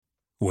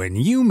When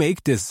you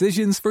make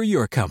decisions for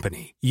your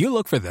company, you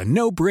look for the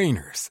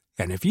no-brainers.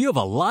 And if you have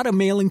a lot of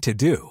mailing to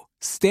do,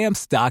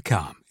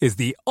 Stamps.com is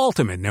the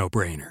ultimate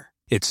no-brainer.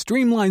 It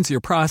streamlines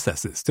your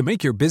processes to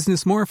make your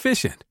business more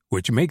efficient,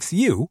 which makes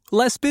you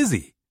less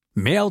busy.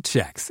 Mail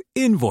checks,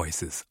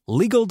 invoices,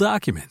 legal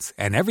documents,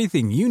 and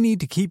everything you need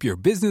to keep your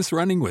business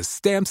running with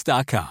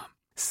Stamps.com.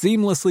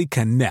 Seamlessly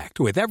connect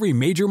with every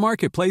major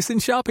marketplace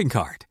and shopping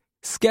cart.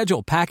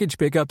 Schedule package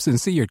pickups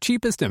and see your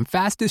cheapest and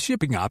fastest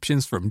shipping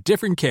options from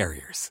different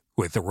carriers.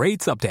 With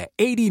rates up to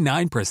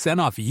 89%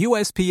 off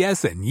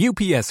USPS and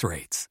UPS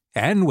rates.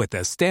 And with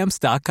the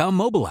Stamps.com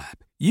mobile app,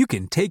 you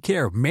can take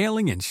care of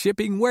mailing and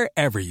shipping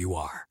wherever you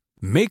are.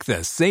 Make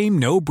the same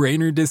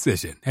no-brainer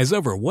decision as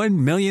over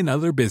 1 million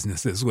other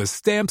businesses with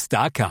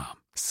Stamps.com.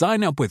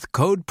 Sign up with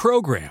code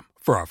PROGRAM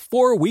for a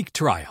 4-week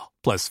trial,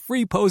 plus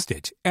free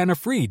postage and a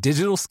free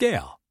digital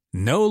scale.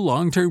 No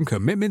long-term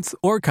commitments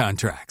or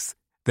contracts.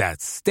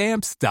 That's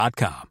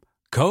Stamps.com.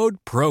 Code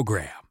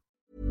PROGRAM.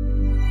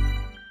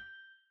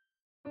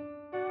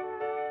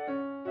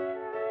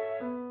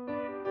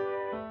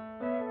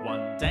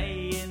 One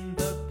day in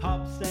the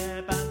pub,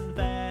 Seb and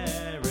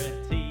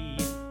Verity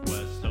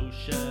were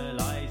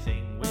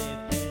socialising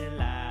with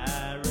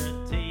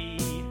hilarity.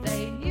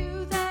 They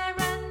knew there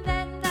and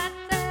then that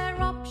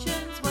their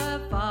options were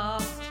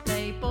vast.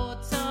 They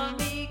bought some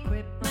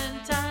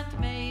equipment and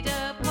made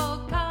a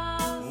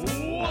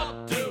podcast.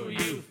 What do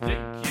you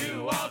think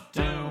you are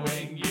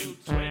doing, you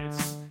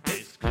twits?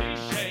 It's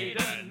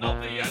cliched and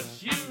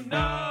obvious, you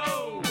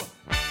know.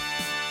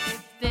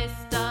 If this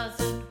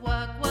doesn't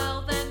work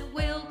well, then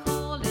we'll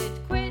call it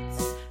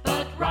quits.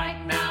 But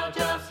right now,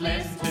 just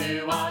listen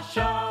to our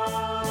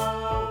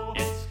show.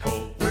 It's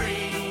called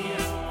Three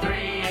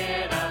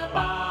in a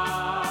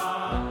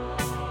Bar.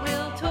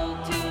 We'll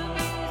talk to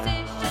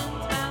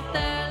musicians about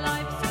their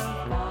lives so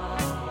far.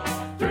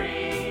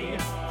 Three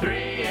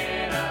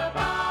in a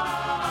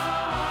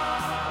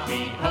bar. We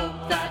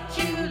hope that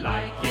you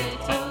like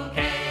it,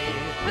 okay?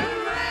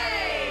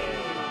 Hooray!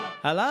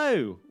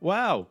 Hello.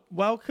 Wow.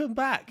 Welcome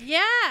back.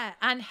 Yeah,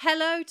 and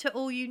hello to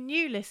all you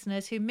new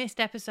listeners who missed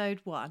episode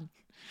 1.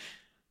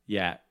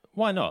 Yeah.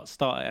 Why not?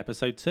 Start at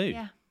episode 2.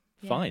 Yeah.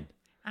 Fine.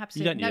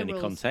 Absolutely. You don't need no any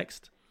rules.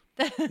 context.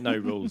 No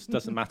rules.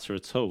 Doesn't matter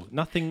at all.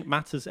 Nothing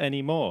matters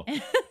anymore.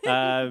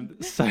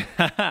 So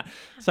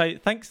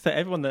thanks to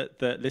everyone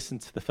that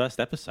listened to the first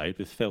episode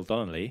with Phil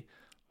Donnelly.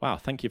 Wow,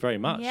 thank you very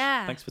much.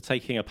 Yeah. Thanks for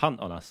taking a punt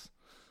on us.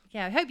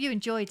 Yeah, I hope you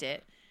enjoyed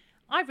it.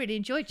 I really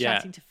enjoyed Yeah.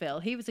 chatting to Phil.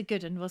 He was a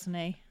good one, wasn't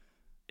he?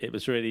 It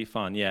was really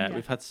fun. Yeah, Yeah.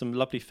 we've had some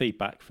lovely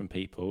feedback from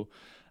people,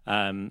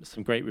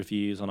 some great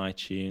reviews on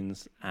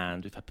iTunes,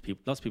 and we've had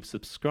lots of people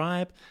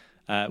subscribe.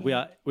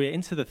 We're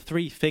into the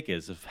 3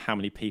 figures of how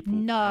many people,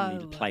 how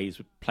many No. plays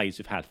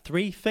we've had.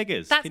 3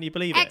 figures. That's Can you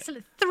believe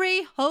excellent.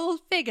 3 whole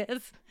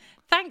figures.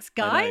 Thanks,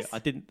 it? I guys.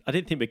 know. I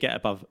didn't think we'd get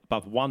above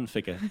 1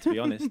 figure, to be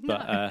honest.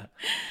 But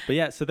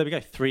yeah. So there we go.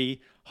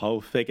 3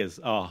 whole figures.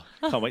 Oh,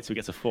 can't wait till we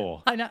get to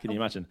 4. I know. Can you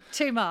imagine?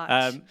 Too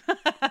much.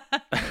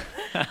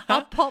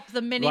 I'll pop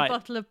the mini Right.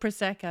 bottle of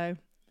Prosecco.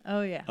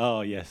 Oh, yeah.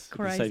 Oh yes,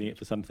 we'll be Crazy. saving it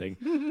for something.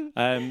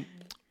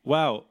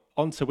 Well,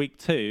 on to week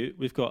 2.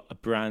 We've got a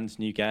brand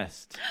new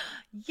guest.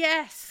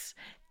 Yes.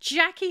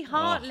 Jackie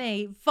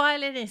Hartley,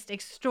 violinist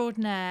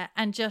extraordinaire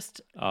and just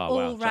wow,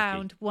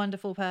 all-round Jackie.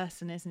 wonderful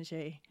person, isn't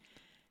she?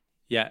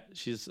 Yeah,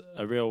 she's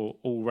a real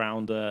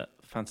all-rounder,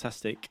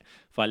 fantastic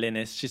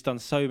violinist. She's done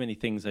so many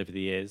things over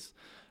the years.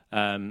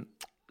 Some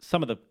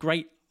of the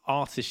great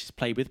artists she's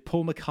played with: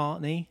 Paul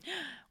McCartney,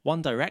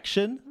 One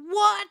Direction,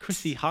 What?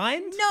 Chrissy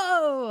Hind.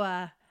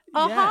 No.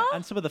 Yeah,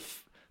 and some of the.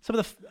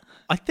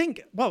 I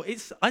think. Well,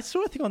 I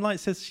saw a thing online that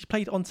says she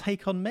played on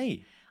Take on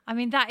Me. I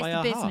mean, that is By the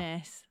a.ha.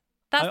 business.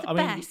 That's I the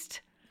mean,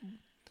 best.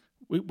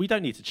 We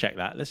don't need to check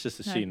that. Let's just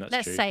assume No, that's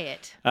let's true. say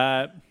it.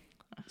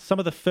 Some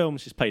of the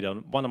films she's played on.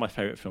 One of my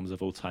favourite films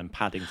of all time,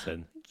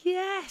 Paddington.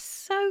 Yes,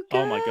 so good.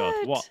 Oh my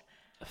God, what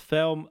a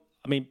film!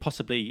 I mean,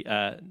 possibly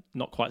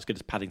not quite as good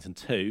as Paddington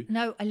 2.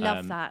 No, I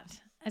love that.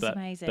 It's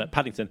amazing. But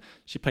Paddington,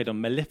 she played on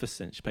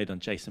Maleficent. She played on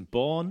Jason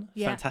Bourne,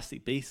 Yeah.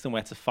 Fantastic Beasts and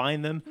Where to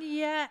Find Them,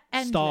 yeah,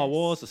 endless. Star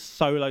Wars, a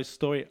solo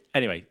story.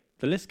 Anyway,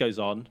 the list goes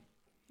on.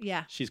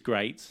 Yeah. She's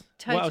great.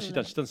 What else has she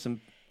done? Totally. She's done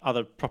some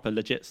other proper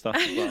legit stuff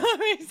as well.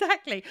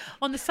 Exactly.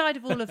 On the side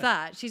of all of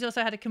that, she's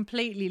also had a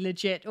completely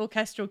legit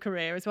orchestral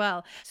career as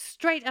well.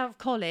 Straight out of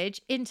college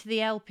into the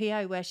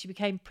LPO, where she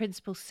became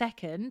principal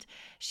second.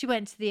 She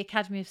went to the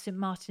Academy of St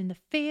Martin in the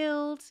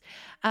Fields.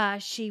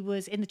 She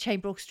was in the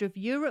Chamber Orchestra of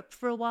Europe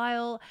for a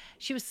while.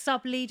 She was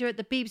sub-leader at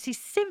the BBC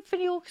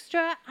Symphony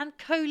Orchestra and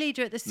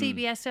co-leader at the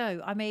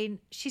CBSO. I mean,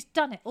 she's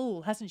done it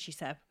all, hasn't she,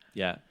 Seb?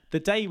 Yeah. The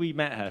day we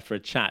met her for a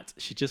chat,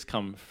 she'd just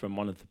come from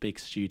one of the big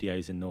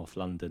studios in North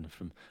London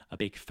from a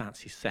big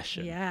fancy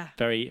session. Yeah.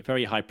 Very,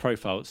 very high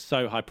profile.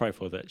 So high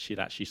profile that she'd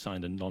actually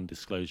signed a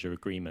non-disclosure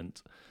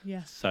agreement.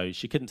 Yeah. So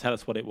she couldn't tell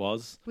us what it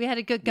was. We had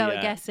a good go Yeah.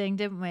 at guessing,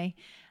 didn't we?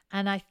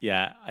 And I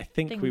Yeah, I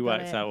think Think we we got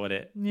worked it. out what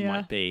it Yeah.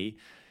 might be.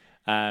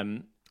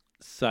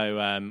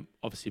 So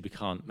obviously we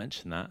can't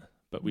mention that.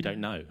 but we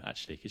don't know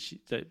actually, because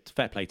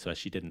fair play to her,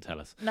 she didn't tell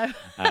us. No.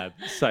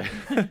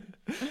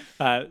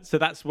 So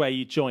that's where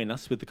you join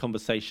us with the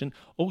conversation.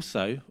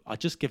 Also, I'd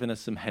just given her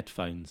some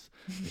headphones,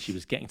 and she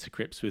was getting to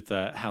grips with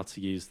how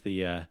to use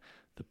the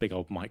big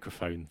old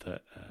microphone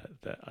that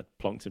I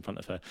plonked in front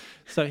of her.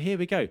 So here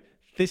we go.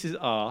 This is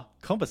our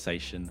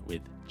conversation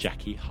with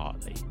Jackie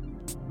Hartley.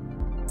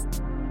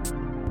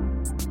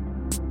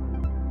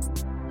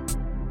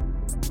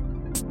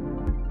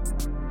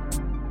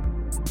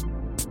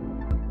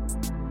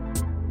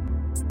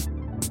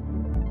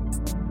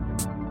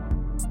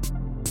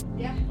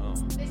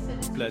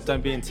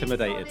 Don't be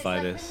intimidated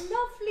by this.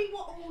 Lovely,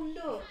 what all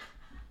look.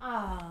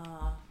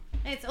 Ah,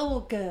 it's all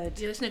good.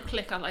 Yeah, there's no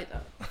click. I like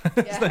that.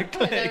 Yeah, no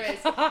click. There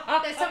is.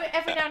 There's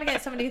every now and again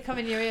somebody will come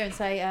in your ear and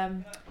say,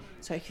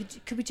 "Sorry,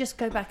 could we just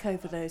go back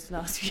over those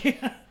last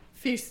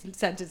few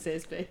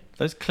sentences, please?"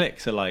 Those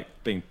clicks are like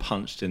being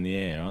punched in the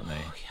ear, aren't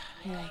they? Oh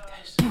yeah, it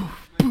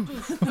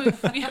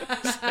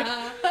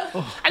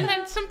goes. And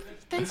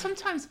then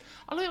sometimes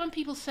I like when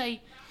people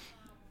say,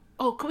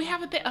 "Oh, can we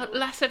have a bit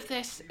less of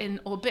this in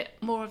or a bit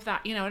more of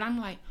that?" And I'm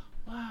like,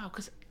 wow,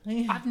 because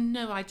I've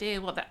no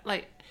idea what that,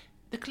 like,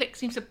 the click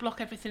seems to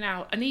block everything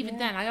out. And even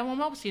then,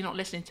 I'm obviously not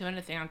listening to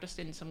anything. I'm just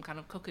in some kind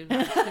of cuckoo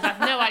because I have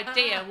no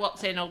idea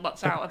what's in or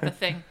what's out of the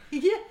thing.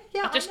 Yeah.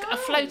 I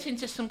float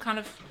into some kind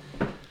of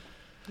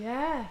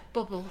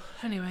bubble.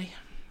 Anyway.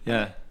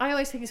 Yeah. I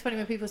always think it's funny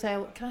when people say,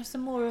 "Oh, can I have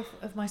some more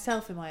of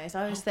myself in my ears?"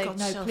 I always think, God,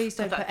 no, please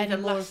don't put any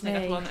more of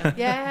me.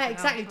 Yeah,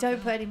 exactly.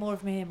 Don't put any more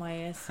of me in my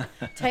ears.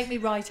 Take me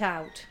right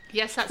out.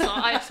 Yes, that's what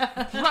I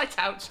right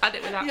out. Had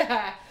it without.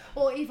 Yeah.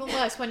 Or even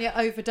worse, when you're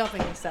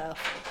overdubbing yourself.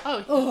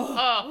 Oh.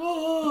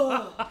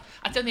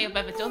 I don't think I've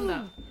ever done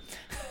that.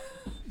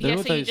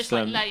 So you just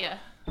layer.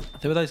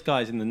 There were those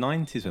guys in the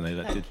 90s when they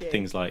did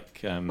things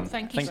like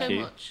Thank you so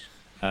much.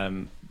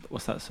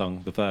 What's that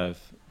song? The Verve.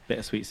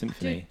 Bittersweet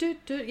Symphony.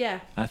 Yeah.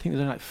 I think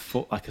there's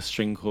like a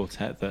string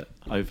quartet that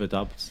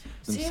overdubbed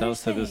themselves.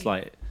 Seriously? So there's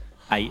like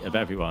 8 of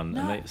everyone,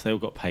 and they all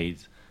got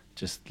paid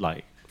just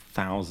like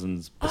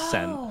thousands %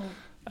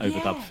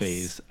 overdub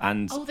fees,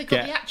 and they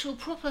got the actual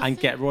proper and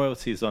thing. get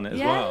royalties on it as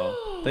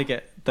well.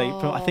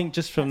 I think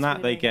just from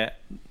that they get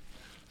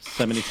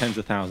so many tens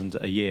of thousands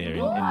a year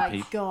in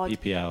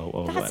PPL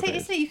or That's whatever. it,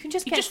 isn't it? You can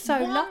just get so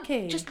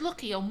lucky. Just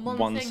lucky on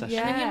one thing, session.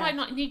 and then you might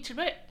not need to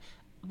work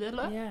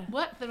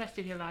the rest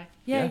of your life.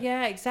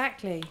 Yeah,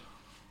 exactly.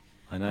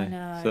 I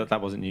know. So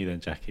that wasn't you then,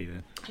 Jackie,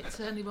 then? It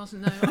certainly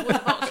wasn't, no. I would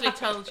have actually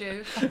told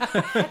you. Was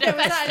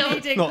that a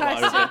leading Not that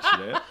I was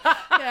mentioning it.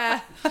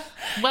 Yeah.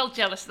 Well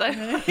jealous, though.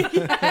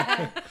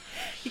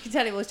 You can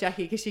tell it was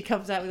Jackie because she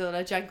comes out with all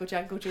her jangle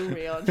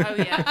jewellery on. Oh,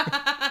 yeah.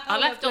 I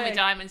left all my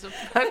diamonds up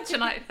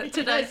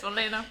today,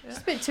 funnily enough. It's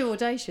a bit too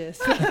audacious.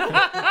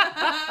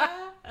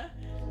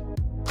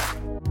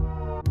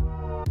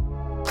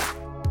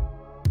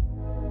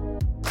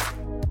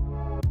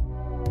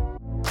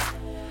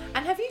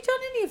 And have you done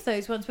any of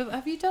those ones?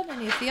 Have you done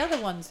any of the other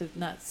ones of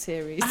that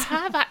series? I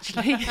have,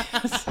 actually.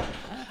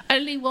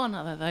 Only one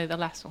other, though, the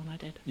last one I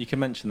did. You can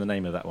mention the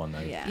name of that one,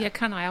 though. Yeah,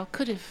 can I? I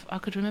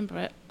could remember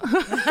it.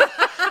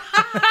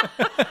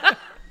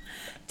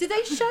 Did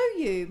they show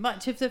you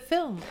much of the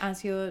film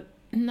as you're...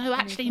 No,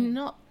 actually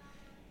not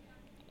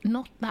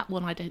that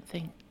one, I don't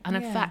think. And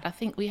in fact, I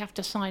think we have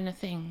to sign a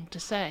thing to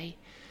say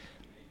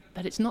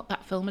that it's not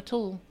that film at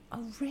all.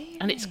 Oh, really?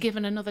 And it's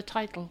given another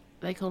title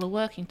they call a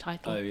working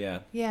title. Oh, yeah.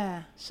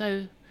 Yeah.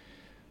 So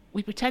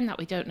we pretend that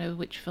we don't know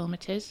which film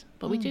it is,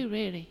 but we do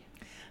really.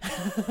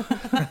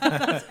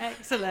 That's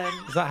excellent.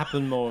 Does that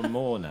happen more and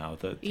more now,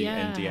 the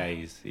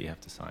NDAs that you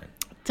have to sign?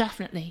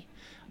 Definitely.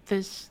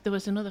 There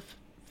was another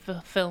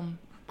film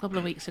a couple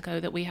of weeks ago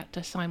that we had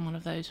to sign one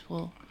of those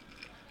for.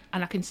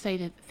 And I can say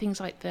that things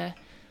like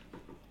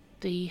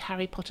the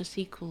Harry Potter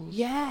sequels,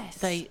 yes,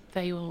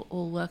 they were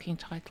all working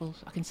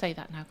titles. I can say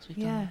that now because we've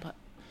done them. But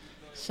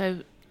so,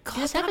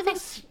 yes,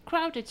 everything's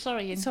crowded.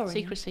 In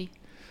secrecy.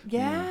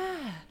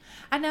 Yeah,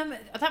 and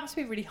that must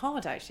be really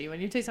hard actually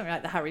when you do something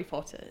like the Harry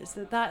Potters.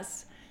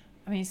 That's,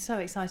 I mean, so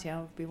exciting.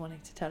 I would be wanting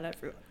to tell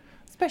everyone,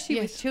 especially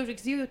with children,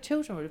 because your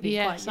children would have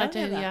been quite young. Yes,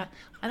 I do. Yeah,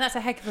 and that's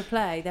a heck of a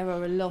play. There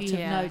are a lot of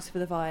notes for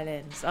the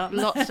violins,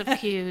 lots of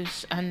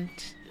cues, and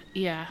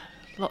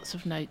lots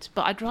of notes.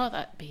 But I'd rather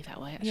it be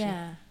that way.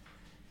 Actually,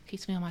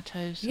 keeps me on my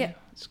toes. So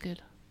it's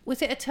good.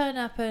 Was it a turn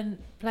up and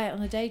play it on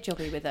the day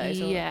jobby with those?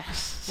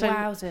 Yes.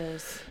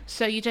 Wowzers.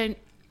 So you don't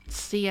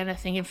see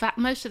anything. In fact,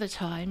 most of the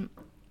time,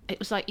 it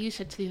was like you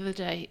said to the other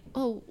day,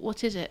 "Oh,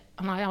 what is it?"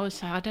 And I always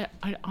say, I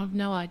have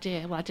no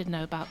idea. Well, I didn't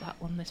know about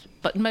that one,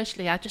 but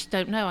mostly I just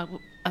don't know.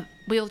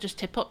 We all just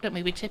tip up, don't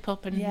we? We tip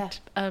up, and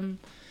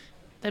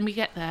then we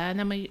get there, and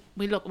then we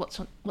look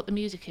what the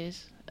music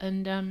is,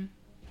 and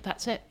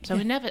that's it. So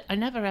I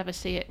never ever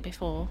see it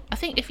before. I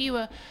think if you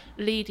were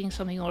leading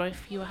something, or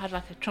if you had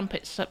like a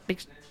trumpet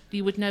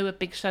you would know a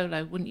big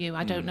solo, wouldn't you?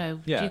 I don't know.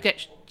 Yeah.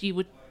 You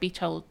would be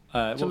told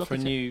to look for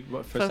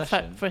at a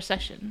session? For a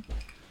session.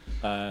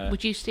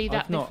 Would you see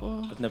that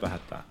before? I've never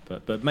had that,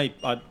 but maybe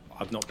I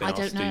I've not been I asked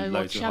don't to do know what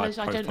loads of cellos.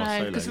 I don't high-profile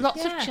know because solos.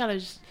 lots of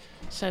cellos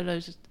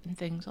solos and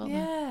things, aren't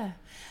there? Yeah,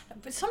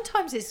 but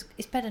sometimes it's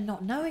better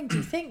not knowing. Do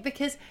you think?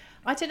 Because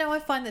I don't know. I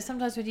find that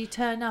sometimes when you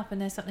turn up and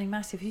there's something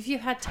massive, if you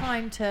had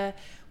time to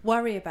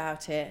worry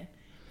about it,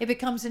 it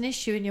becomes an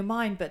issue in your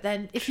mind. But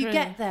then if you True.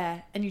 get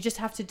there and you just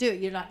have to do it,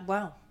 you're like,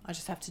 well, I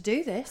just have to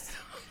do this.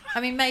 I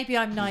mean, maybe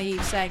I'm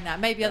naive saying that.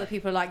 Maybe other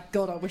people are like,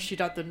 God, I wish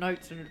you'd had the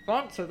notes in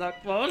advance of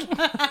that one.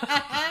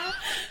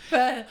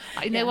 But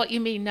I know what you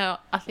mean. No,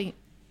 I think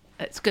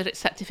it's good,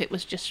 except if it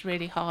was just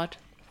really hard,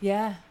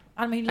 yeah,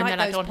 I mean, like and then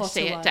I those don't want to Potter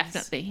see it. ones.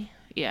 Definitely,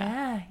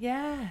 yeah.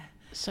 Yeah.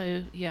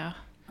 So yeah,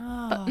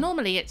 Oh. but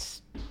normally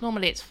it's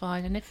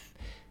fine, and if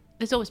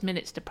there's always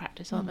minutes to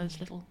practice, aren't there? There's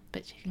little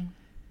bits you can.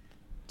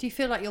 Do you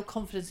feel like your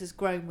confidence has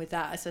grown with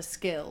that as a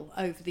skill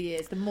over the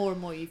years, the more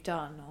and more you've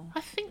done? Or?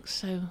 I think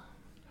so.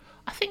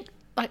 I think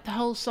like the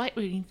whole sight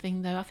reading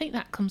thing, though. I think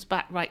that comes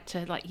back right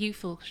to like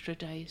youth orchestra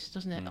days,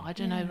 doesn't it? I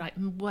don't know, like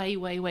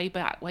way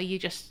back, where you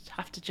just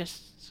have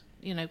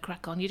to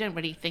crack on. You don't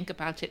really think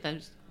about it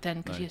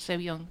then because you're so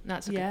young.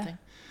 That's a good thing.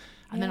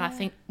 And then I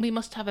think we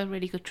must have a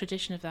really good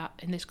tradition of that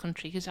in this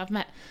country, because I've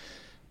met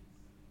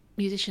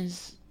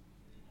musicians,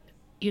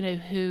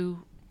 who,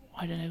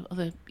 I don't know,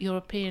 other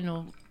European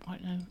or, I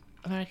don't know,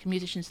 American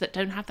musicians that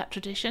don't have that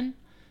tradition.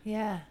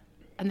 Yeah.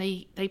 And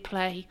they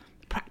play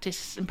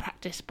practice,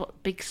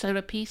 but big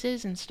solo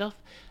pieces and stuff.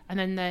 And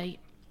then they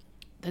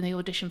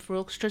audition for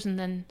orchestras, and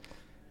then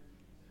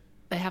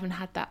they haven't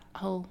had that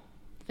whole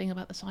thing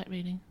about the sight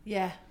reading.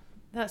 Yeah,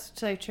 that's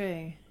so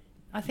true.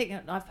 I think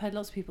I've heard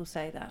lots of people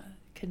say that.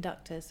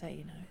 Conductors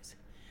say, it's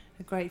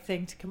a great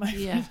thing to come over.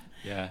 Yeah.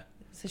 Yeah.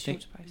 It's a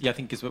short process. Yeah, I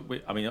think because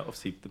I mean,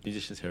 obviously the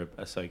musicians here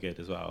are so good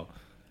as well,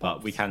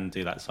 but we can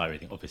do that sight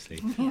reading, obviously.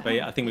 But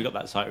yeah, I think we've got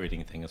that sight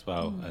reading thing as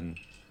well, and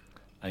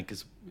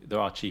because there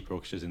are cheaper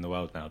orchestras in the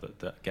world now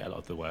that get a lot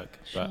of the work,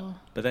 Sure.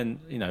 but then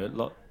a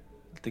lot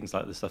things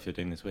like the stuff you're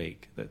doing this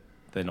week, that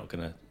they're not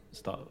going to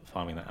start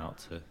farming that out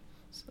to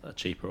a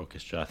cheaper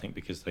orchestra, I think,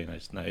 because they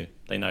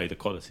know the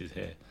quality is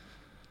here.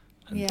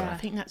 And, Yeah. I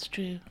think that's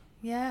true.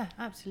 Yeah,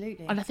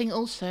 absolutely. And I think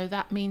also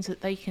that means that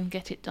they can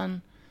get it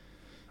done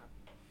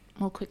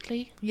more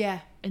quickly Yeah.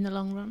 in the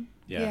long run.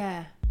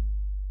 Yeah.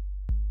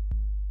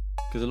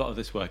 Because a lot of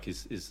this work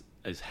is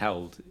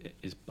held,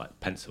 is like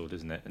penciled,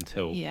 isn't it,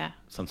 until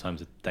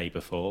sometimes a day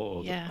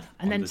before or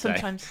and then the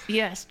sometimes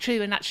it's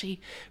true. And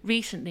actually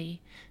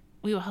recently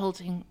we were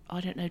holding, I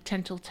don't know,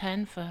 10 till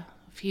 10 for a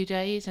few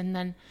days, and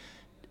then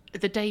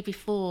the day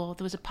before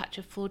there was a patch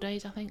of 4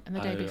 days, I think, and the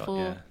day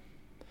before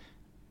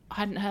I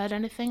hadn't heard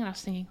anything, and I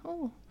was thinking,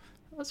 oh,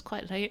 that was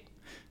quite late.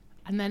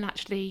 And then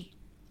actually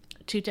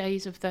 2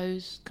 days of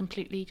those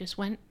completely just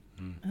went.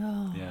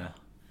 Oh. Yeah,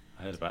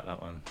 I heard about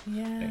that one.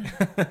 Yeah.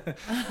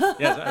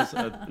 There's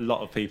a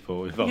lot of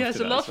people involved. Yeah, there's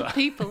a lot of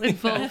people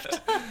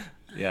involved.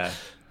 Yeah.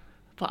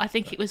 But I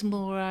think it was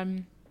more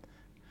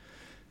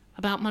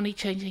about money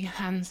changing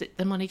hands. That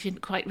the money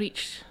didn't quite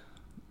reach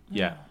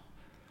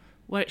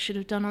where it should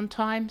have done on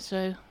time.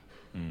 So,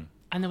 and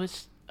there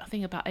was, I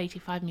think, about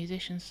 85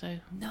 musicians, so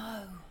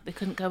No. they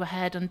couldn't go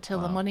ahead until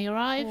the money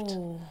arrived.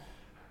 Oh.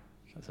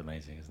 That's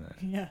amazing, isn't it?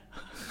 Yeah.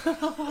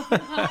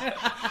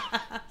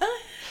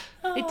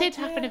 It did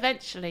happen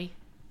eventually,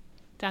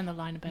 down the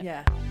line a bit.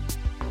 Yeah.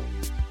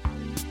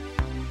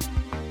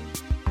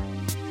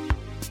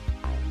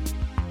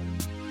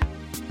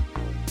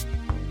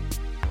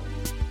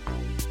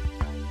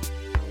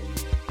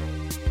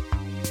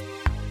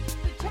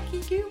 But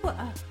Jackie, you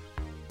were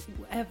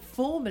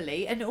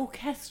formerly an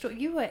orchestra.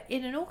 You were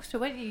in an orchestra,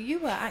 weren't you? You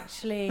were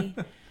actually.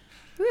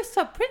 You were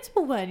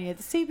sub-principal, weren't you, at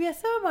the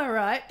CBSO, am I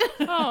right?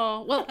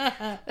 Oh, well,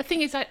 the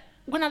thing is,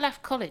 when I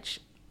left college,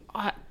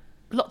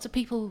 lots of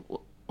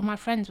people, my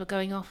friends, were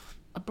going off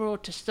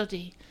abroad to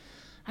study.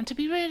 And to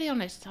be really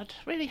honest, I'd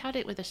really had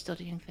it with the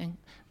studying thing.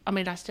 I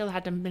mean, I still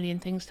had a million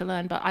things to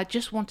learn, but I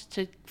just wanted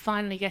to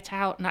finally get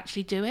out and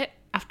actually do it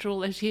after all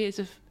those years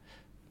of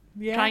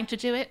trying to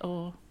do it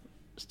or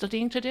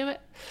studying to do it.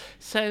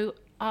 So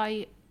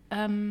I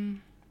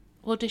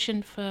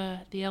auditioned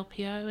for the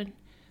LPO, and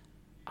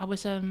I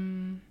was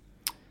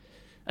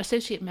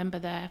associate member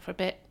there for a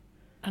bit,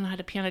 and I had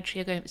a piano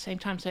trio going at the same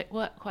time, so it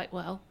worked quite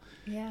well.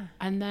 Yeah.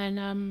 And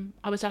then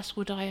I was asked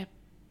would I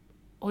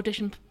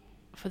audition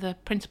for the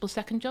principal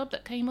second job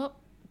that came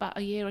up about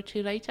a year or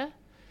two later,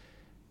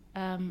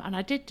 and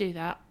I did do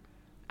that,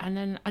 and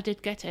then I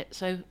did get it.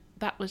 So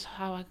that was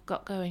how I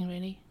got going,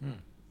 really.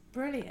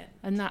 Brilliant.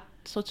 And that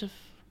sort of,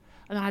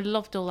 and I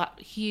loved all that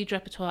huge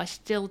repertoire. I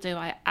still do.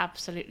 I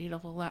absolutely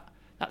love all that.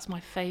 That's my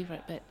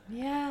favourite bit.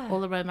 Yeah. All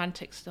the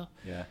romantic stuff.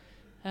 Yeah.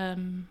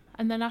 And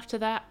then after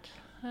that,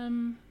 I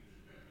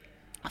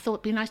thought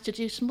it'd be nice to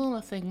do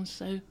smaller things.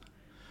 So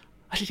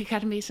I did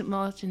Academy of St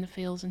Martin in the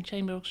Fields and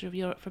Chamber Orchestra of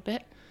Europe for a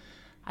bit.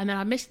 And then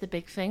I missed the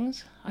big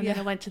things. And then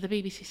I went to the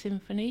BBC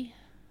Symphony,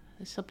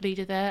 the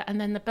sub-leader there.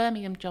 And then the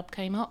Birmingham job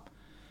came up.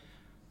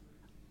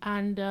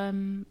 And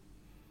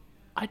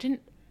I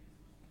didn't...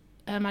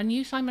 I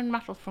knew Simon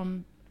Rattle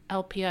from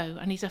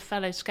LPO, and he's a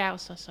fellow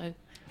Scouser, so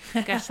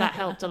I guess that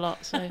helped a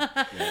lot. So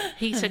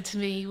he said to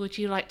me, would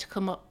you like to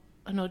come up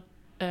not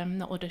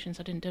auditions.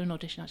 I didn't do an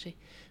audition actually,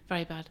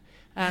 very bad.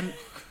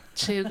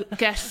 To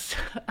guest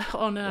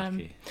on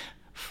Lucky.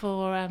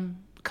 for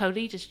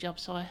co-leader's job.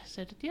 So I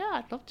said, yeah,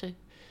 I'd love to.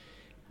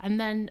 And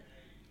then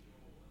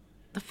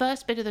the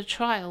first bit of the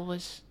trial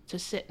was to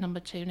sit number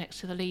 2 next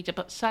to the leader,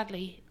 but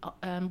sadly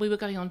we were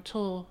going on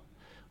tour.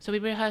 So we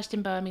rehearsed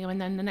in Birmingham,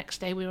 and then the next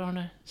day we were on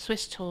a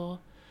Swiss tour.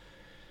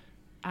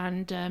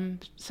 And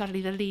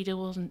sadly the leader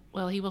wasn't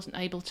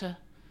able to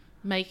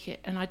make it,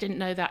 and I didn't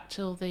know that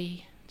till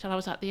I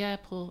was at the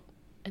airport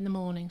in the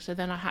morning. So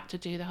then I had to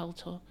do the whole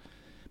tour.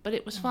 But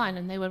it was fine,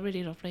 and they were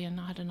really lovely, and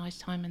I had a nice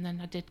time, and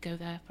then I did go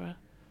there for a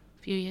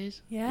few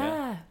years.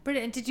 Yeah,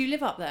 brilliant. And did you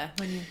live up there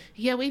when you...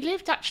 Yeah, we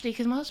lived actually,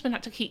 because my husband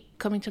had to keep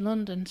coming to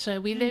London, so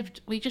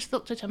we just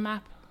looked at a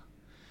map,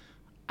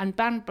 and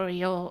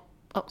Banbury or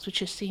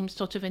Oxfordshire seemed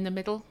sort of in the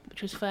middle,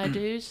 which was fair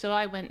dues, so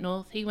I went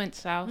north, he went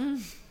south.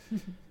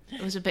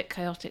 It was a bit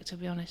chaotic, to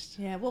be honest.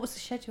 Yeah, what was the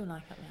schedule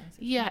like up there?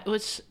 Yeah,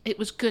 it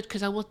was good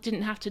because I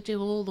didn't have to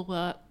do all the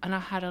work, and I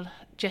had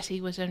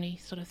Jessie was only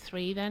sort of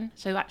 3 then,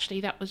 so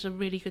actually that was a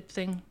really good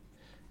thing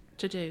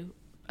to do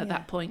at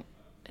that point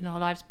in our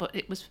lives, but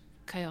it was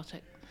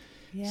chaotic.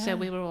 Yeah. So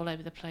we were all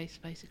over the place,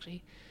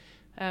 basically.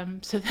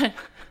 So then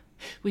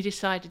we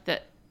decided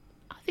that,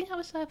 I think I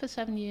was there for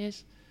 7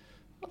 years.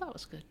 Well, that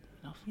was good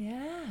enough.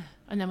 Yeah.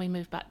 And then we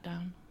moved back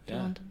down to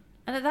London.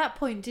 And at that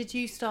point, did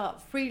you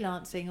start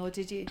freelancing, or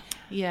did you?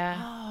 Yeah.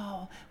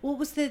 Oh, what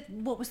was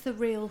the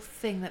real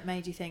thing that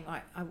made you think,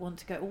 right, I want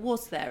to go? Or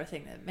was there a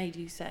thing that made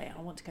you say,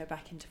 I want to go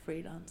back into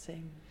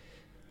freelancing?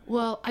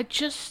 Well, I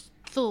just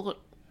thought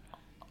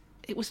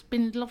it was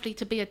been lovely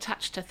to be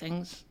attached to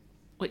things,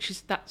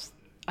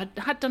 I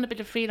had done a bit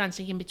of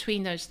freelancing in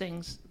between those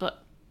things,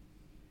 but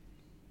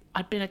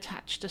I'd been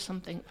attached to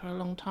something for a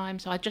long time,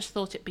 so I just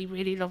thought it'd be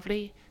really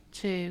lovely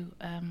to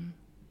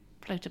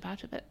float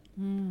about a bit.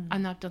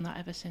 And I've done that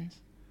ever since.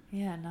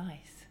 Yeah,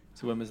 nice.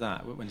 So when was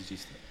that? When did you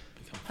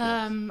become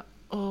freelance?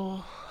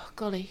 Oh,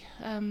 golly.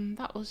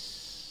 That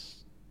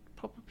was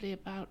probably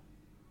about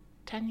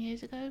 10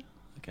 years ago.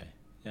 Okay,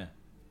 yeah.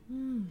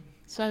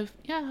 So,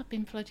 yeah, I've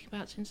been floating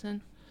about since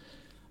then.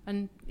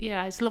 And,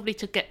 yeah, it's lovely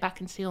to get back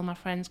and see all my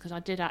friends, because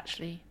I did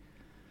actually,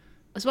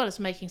 as well as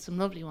making some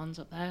lovely ones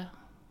up there,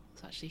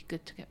 it's actually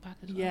good to get back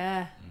as well.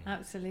 Yeah,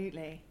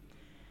 absolutely.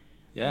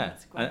 Yeah,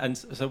 That's great. and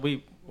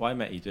so I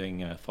met you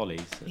doing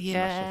Follies at the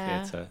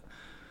National Theatre.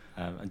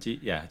 And do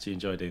you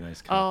enjoy doing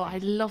those kind of I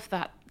things? love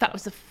that. That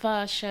was the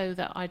first show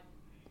that I'd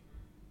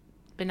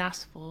been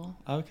asked for.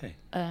 Oh, okay.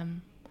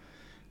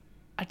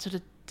 I'd sort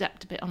of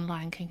dabbed a bit on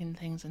Lion King and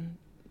things,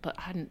 but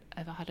I hadn't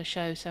ever had a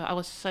show, so I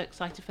was so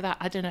excited for that.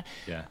 I don't know.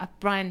 Yeah. I have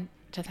Brian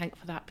to thank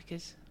for that,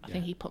 because I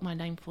think Yeah. he put my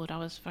name forward. I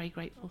was very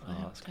grateful for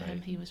him. That's For him.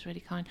 great. He was really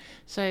kind.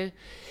 So,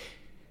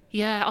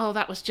 yeah,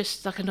 that was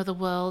just like another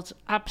world.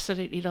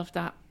 Absolutely loved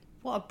that.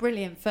 What a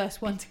brilliant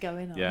first one to go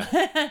in on. Yeah.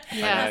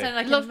 Yeah, Sounded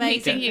like an love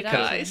amazing meeting you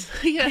production. guys.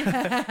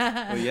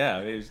 Yeah. Well, yeah,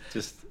 it was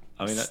just.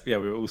 I mean, we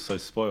were all so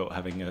spoilt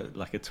having a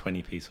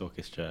 20-piece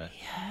orchestra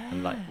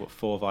and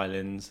 4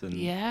 violins and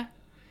Yeah.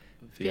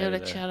 Viola,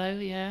 cello,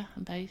 yeah,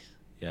 and bass.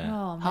 Yeah.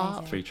 Oh, Harp.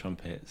 amazing. 3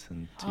 trumpets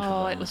and 2 Oh, it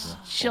violins was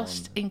and a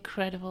just horn.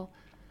 incredible.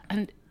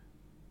 And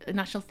the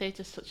National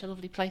Theatre's such a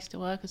lovely place to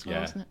work as well,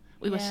 Yeah. isn't it?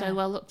 We were Yeah. so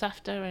well looked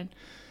after, and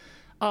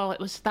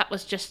that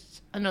was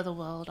just another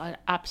world. I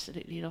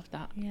absolutely loved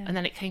that. Yeah. And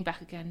then it came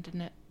back again,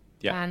 didn't it?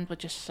 Yeah. And were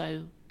just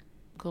so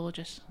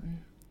gorgeous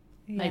and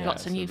made Yeah.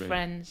 lots of it's a new really-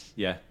 friends.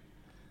 Yeah.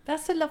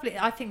 That's a lovely.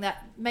 I think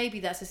that maybe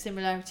that's a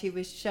similarity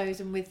with shows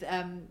and with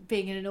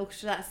being in an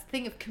orchestra. That's a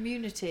thing of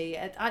community.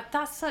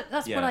 That's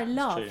Yeah, what I it's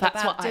love true. about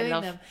That's what I doing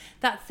love. them.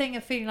 That thing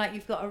of feeling like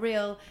you've got a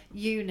real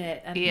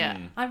unit. And Yeah.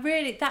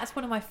 that's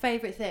one of my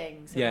favourite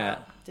things. Yeah.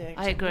 about doing.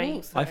 I agree. Oh,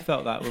 I sorry.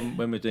 felt that when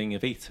we were doing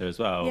Evita as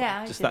well.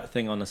 Yeah, I just did. that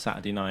thing on a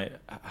Saturday night,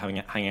 hanging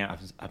out,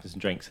 having some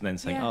drinks, and then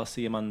saying, Yeah. "I'll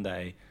see you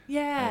Monday." And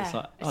Yeah. it's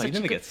like, It's you such a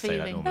never good get to say that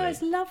feeling. normally. No,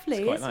 it's lovely,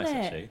 It's quite isn't nice, it?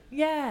 actually.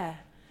 Yeah.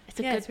 It's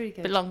a Yeah, good, it's really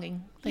good.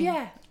 belonging thing.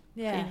 Yeah.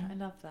 Yeah. feeling. I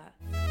love that.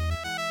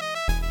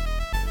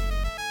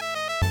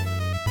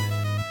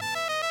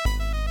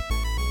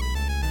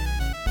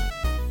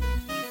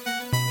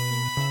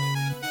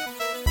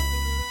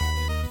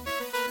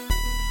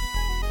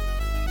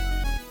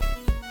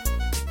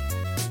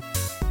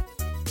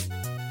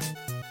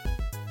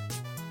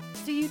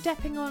 So you're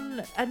depping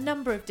on a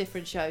number of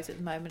different shows at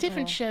the moment.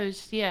 Different or-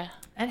 shows, yeah.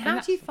 And how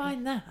that- do you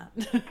find that?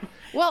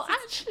 Well,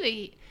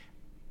 actually,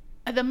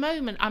 at the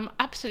moment, I'm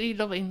absolutely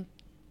loving.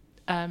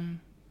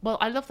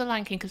 I love the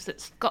Lion King because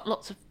it's got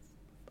lots of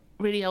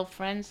really old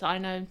friends that I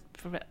know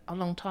for a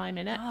long time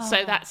in it. So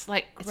Oh, that's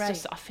like, it's great.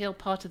 just, I feel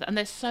part of that.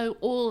 And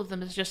all of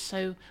them is just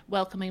so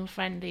welcoming,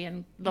 friendly,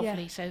 and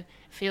lovely. Yeah. So it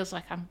feels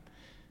like I'm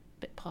a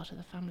bit part of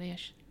the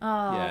family-ish,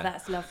 Oh, Yeah.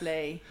 that's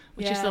lovely.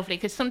 which is lovely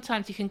because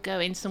sometimes you can go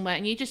in somewhere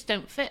and you just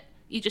don't fit.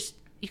 You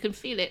can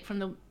feel it from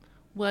the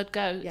word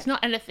go. Yeah. It's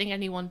not anything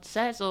anyone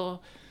says or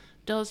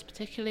does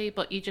particularly,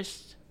 but you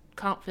just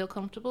can't feel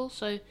comfortable.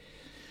 So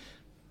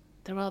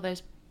there are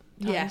those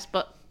times, Yeah.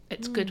 but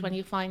it's good when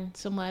you find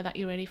somewhere that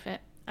you really fit.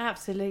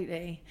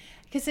 Absolutely,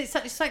 because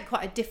it's like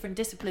quite a different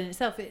discipline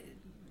itself.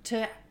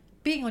 to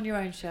being on your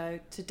own show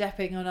to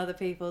depping on other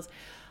people's.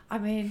 I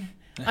mean,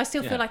 I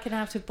still feel like an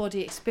out-of-body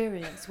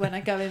experience when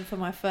I go in for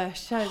my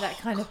first show. That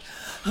kind of,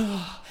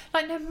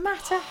 like, no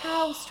matter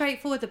how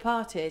straightforward the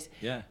part is,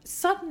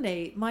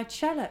 suddenly my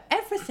cello,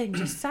 everything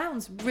just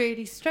sounds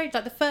really strange.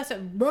 Like the first,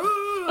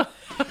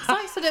 it's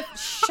like sort of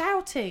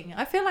shouting.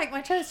 I feel like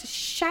my cello's just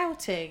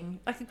shouting,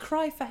 like a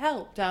cry for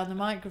help down the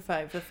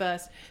microphone for the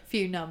first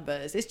few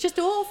numbers. It's just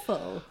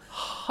awful.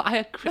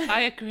 I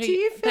agree. Do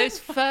you feel those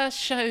first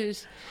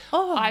shows?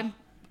 I'm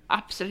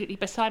absolutely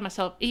beside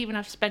myself. Even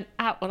I've spent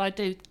I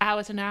do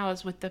hours and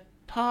hours with the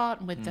part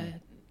and with the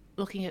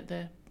looking at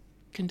the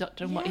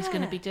conductor and what he's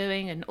going to be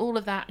doing and all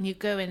of that, and you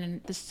go in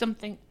and there's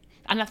something,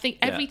 and I think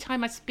every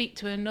time I speak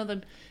to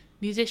another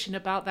musician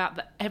about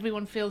that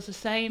everyone feels the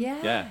same.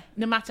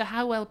 No matter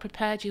how well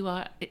prepared you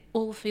are, it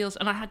all feels.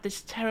 And I had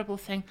this terrible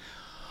thing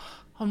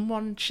on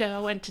one show.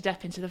 I went to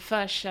Deppin to the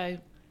first show,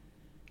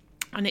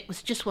 and it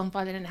was just one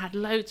violin and it had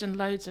loads and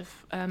loads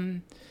of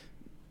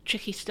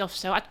tricky stuff,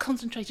 so I'd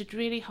concentrated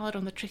really hard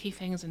on the tricky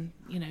things and,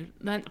 you know,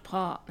 learnt the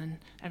part and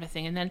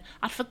everything, and then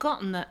I'd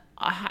forgotten that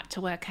I had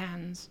to wear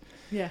cans.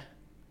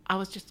 I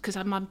was just, because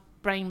my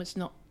brain was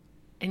not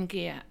in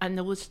gear, and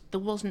there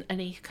wasn't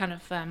any kind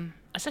of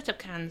a set of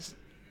cans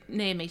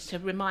near me to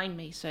remind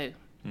me, so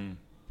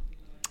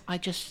I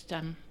just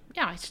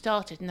I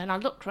started, and then I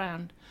looked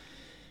round,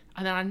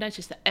 and then I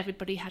noticed that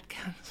everybody had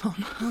cans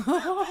on.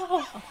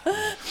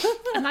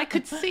 And I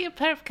could see a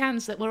pair of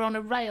cans that were on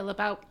a rail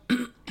about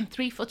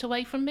 3 foot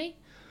away from me.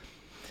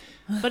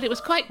 But it was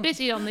quite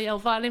busy on the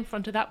old violin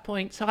front at that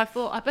point, so I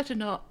thought I better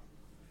not,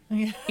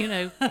 you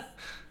know,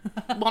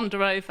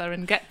 wander over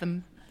and get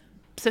them.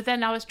 So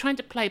then I was trying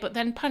to play, but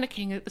then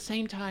panicking at the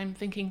same time,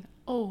 thinking,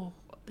 I'm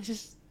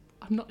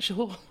not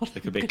sure.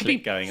 There could be a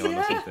click going on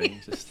or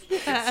something.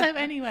 So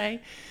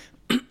anyway,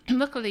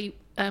 luckily,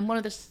 one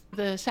of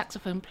the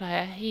saxophone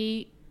player,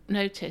 he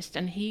noticed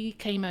and he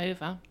came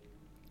over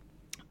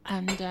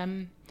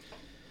and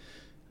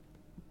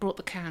brought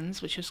the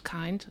cans, which was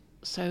kind.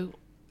 So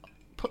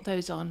put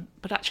those on,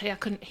 but actually I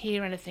couldn't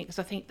hear anything because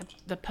I think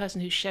the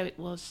person whose show it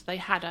was, they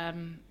had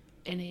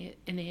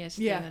in-ears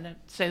thing, and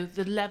so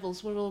the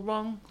levels were all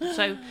wrong.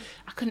 So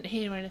I couldn't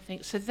hear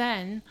anything. So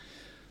then,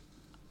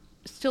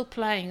 still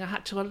playing, I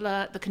had to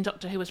alert the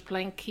conductor who was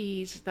playing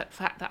keys that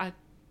fact that I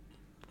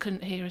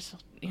couldn't hear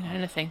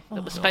anything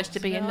that was supposed to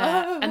be in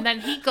there. And then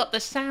he got the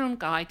sound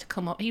guy to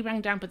come up. He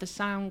rang down with the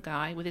sound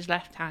guy with his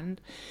left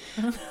hand.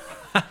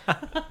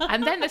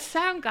 And then the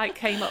sound guy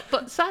came up,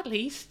 but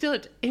sadly he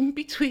stood in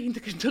between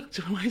the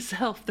conductor and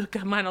myself, the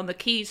man on the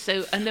keys.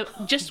 So, and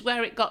just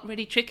where it got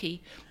really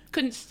tricky,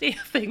 couldn't see a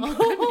thing.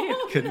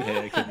 Couldn't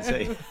hear, couldn't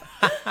see.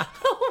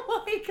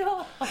 Oh my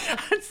God.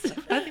 And so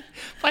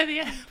by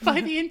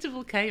the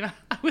interval came,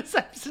 I was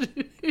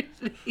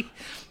absolutely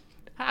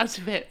out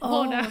of it,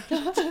 worn out.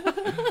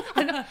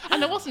 And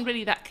I wasn't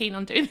really that keen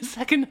on doing the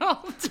second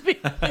half, to be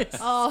honest.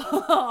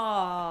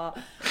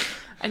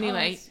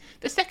 Anyway,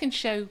 the second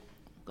show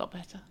got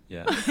better.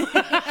 Yeah.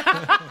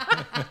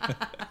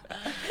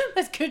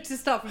 That's good to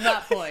start from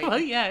that point. Well,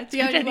 yeah, it's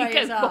the only way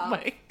is one up.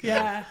 way.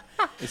 Yeah.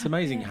 It's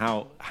amazing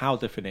how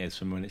different it is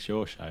from when it's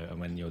your show and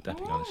when you're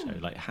depping on a show.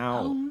 Like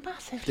how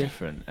massively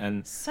different.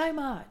 And So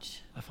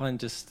much. I find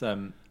just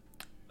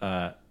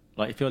like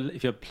if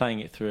you're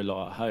playing it through a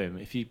lot at home,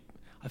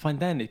 I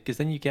find then because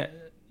then you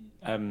get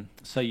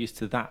so used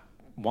to that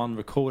one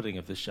recording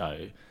of the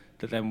show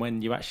that then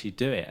when you actually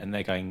do it and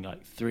they're going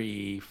like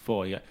 3,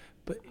 4, you go,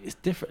 but it's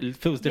different. It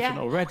feels different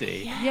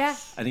already.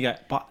 Yes. And you go,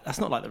 but that's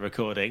not like the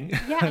recording.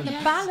 Yeah, and the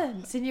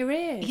balance in your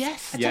ears.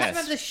 Yes. I just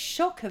remember the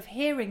shock of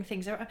hearing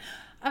things. I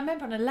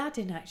remember on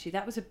Aladdin, actually,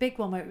 that was a big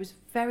one where it was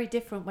very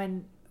different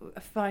when I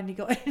finally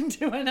got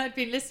into when I'd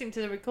been listening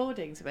to the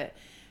recordings of it.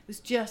 It was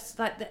just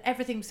like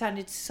everything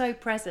sounded so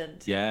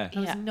present. Yeah. I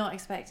was not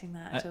expecting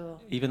that at all.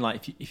 Even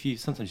like if you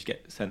sometimes you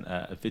get sent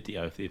a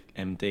video of the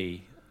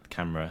MD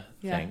camera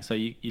thing. So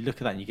you look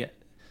at that and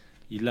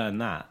you learn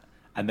that.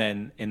 And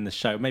then in the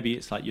show, maybe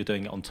it's like you're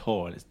doing it on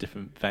tour and it's a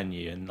different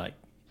venue and like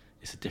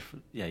it's a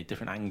different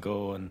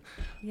angle and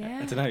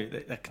I don't know,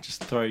 that can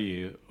just throw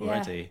you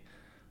already.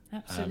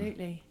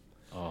 Absolutely.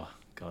 Oh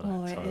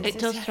God, it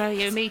does throw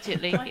you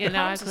immediately. My I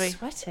palms agree. are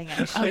sweating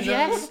actually. Oh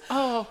yes.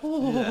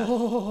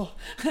 Oh.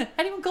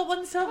 Anyone got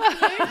one for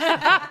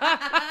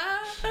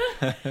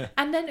you?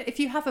 And then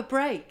if you have a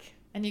break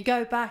and you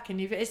go back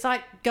and it's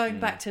like going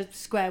back to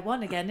square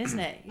one again, isn't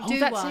it? You do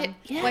that's one, it.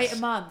 Yes. wait a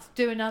month,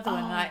 do another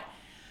one, like,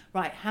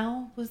 right,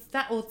 how was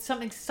that? Or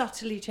something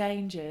subtly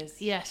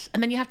changes. Yes,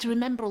 and then you have to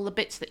remember all the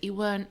bits that you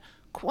weren't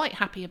quite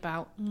happy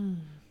about.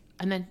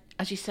 And then,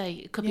 as you say,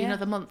 it could be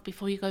another month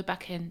before you go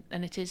back in,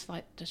 and it is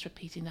like just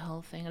repeating the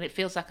whole thing, and it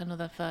feels like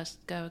another first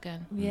go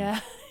again.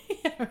 Yeah.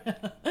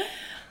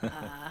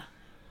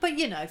 But,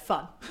 you know,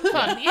 fun.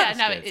 Fun, yeah,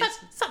 no, it is.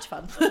 Such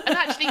fun. And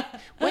actually,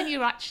 when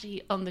you're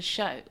actually on the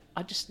show,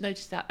 I just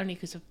noticed that only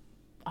because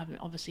I've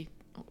obviously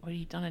not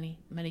really done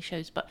many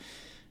shows, but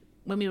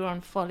when we were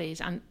on Follies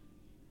and,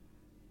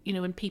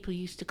 when people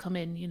used to come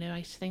in, I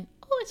used to think,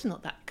 it's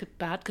not that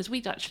bad, because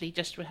we'd actually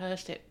just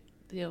rehearsed it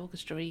the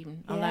orchestra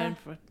even alone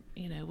for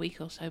a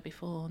week or so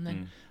before, and then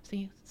I was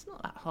thinking it's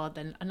not that hard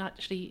then. And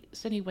actually,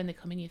 certainly when they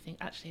come in, you think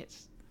actually it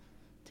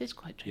is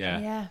quite tricky.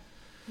 Yeah.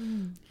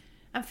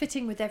 And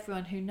fitting with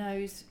everyone who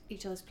knows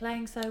each other's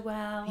playing so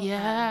well,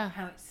 Yeah. and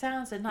how it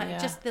sounds, and like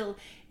just little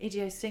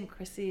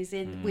idiosyncrasies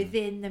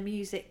within the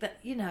music that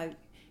you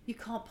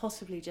can't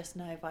possibly just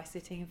know by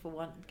sitting in for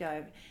one go.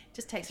 It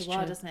just takes a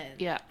while, doesn't it?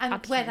 Yeah, and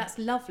absolutely. where that's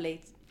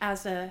lovely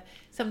as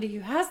somebody who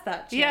has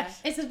that chair. Yes.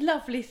 It's a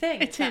lovely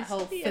thing. It's that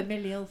whole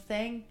familial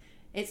thing.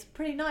 It's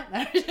pretty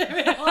nightmarish.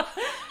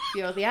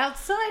 You're the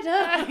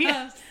outsider.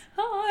 Yes.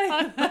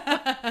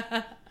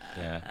 Hi.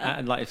 Yeah,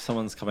 and like if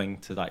someone's coming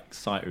to like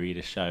sight read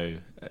a show,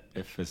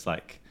 if it's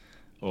like,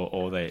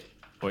 or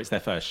it's their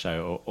first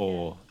show,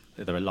 or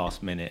they're a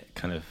last minute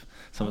kind of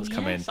someone's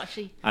come in.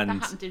 Actually, and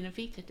that happened in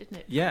Evita, didn't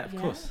it? Yeah, of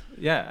course.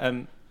 Yeah,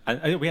 and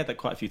we had that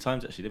quite a few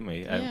times actually, didn't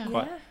we?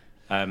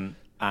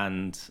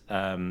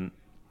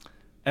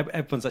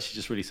 Everyone's actually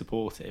just really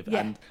supportive.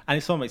 Yeah. And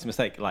if someone makes a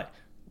mistake, like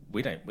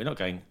we're not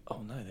going,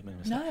 oh no, they made a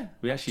mistake. No,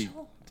 we actually,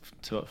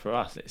 sure. for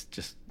us, it's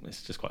just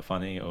quite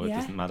funny, or it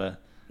doesn't matter.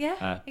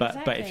 Yeah, but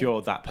exactly. if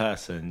you're that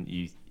person,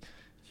 you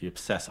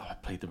obsess. Oh, I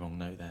played the wrong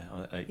note there.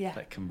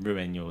 That can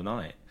ruin your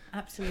night.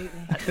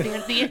 Absolutely.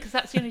 Because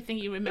that's the only thing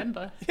you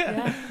remember.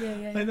 Yeah.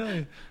 I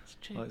know. It's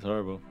true. Oh, it's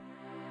horrible.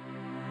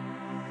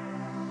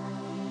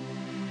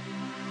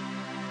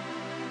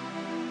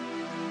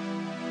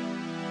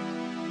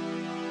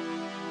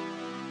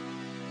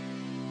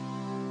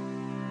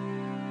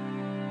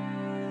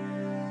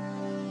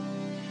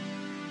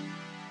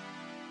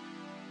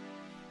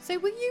 So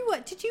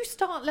did you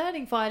start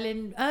learning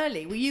violin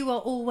early? Were you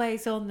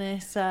always on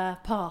this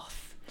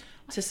path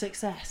to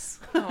success?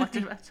 I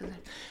don't know.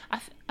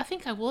 I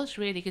think I was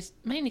really,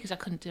 mainly because I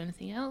couldn't do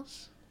anything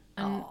else.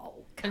 And,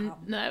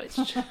 no, it's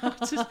true.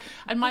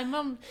 And my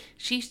mum,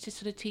 she used to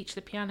sort of teach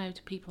the piano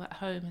to people at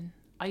home, and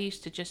I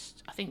used to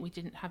I think we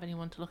didn't have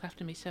anyone to look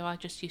after me, so I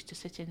just used to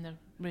sit in the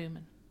room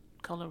and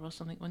colour or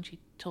something when she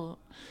taught.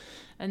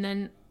 And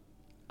then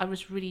I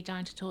was really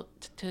dying to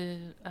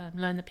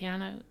learn the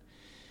piano.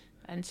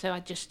 And so I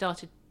just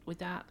started with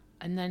that.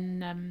 And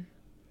then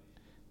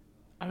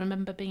I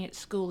remember being at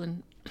school,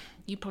 and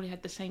you probably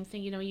had the same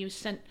thing. You were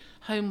sent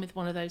home with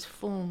one of those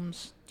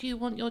forms. Do you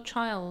want your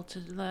child to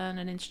learn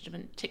an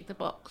instrument? Tick the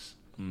box.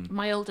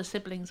 My older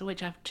siblings, of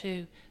which I have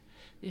two,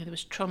 there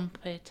was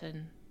trumpet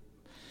and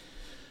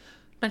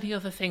many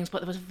other things,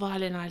 but there was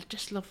violin. I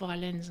just love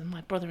violins. And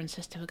my brother and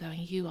sister were going,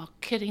 "You are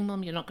kidding,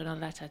 Mum. You're not going to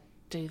let her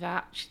do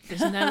that.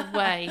 There's no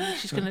way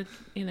she's going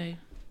to,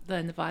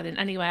 learn the violin."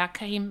 Anyway, I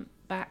came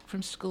back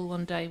from school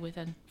one day with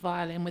a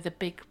violin with a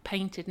big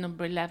painted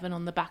number 11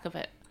 on the back of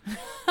it,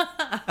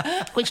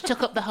 which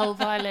took up the whole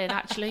violin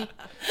actually,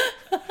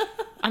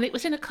 and it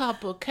was in a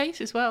cardboard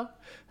case as well.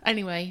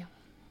 Anyway,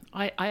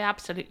 I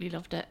absolutely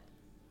loved it,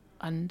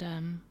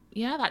 and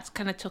that's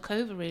kind of took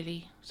over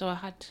really. So I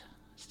had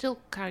still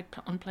carried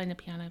on playing the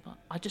piano, but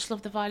I just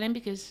loved the violin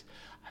because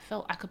I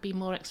felt I could be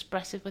more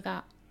expressive with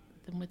that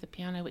than with the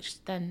piano,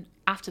 which then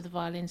after the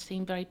violin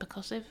seemed very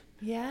percussive.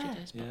 Yeah.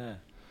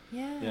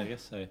 I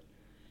guess so.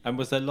 And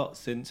was there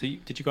lots in? So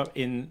did you grow up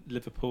in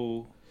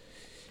Liverpool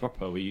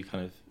proper? Were you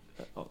kind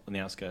of on the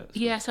outskirts?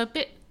 Yeah, so a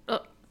bit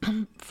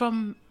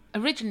from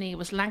originally it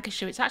was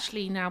Lancashire. It's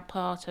actually now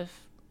part of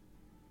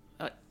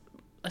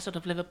a sort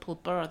of Liverpool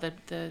borough.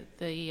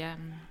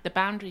 The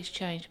boundaries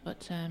changed,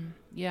 but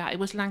it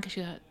was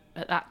Lancashire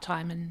at that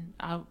time. And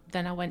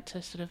then I went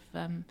to sort of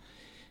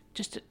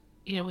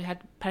we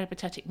had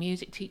peripatetic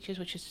music teachers,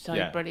 which is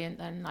so brilliant.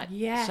 Then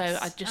so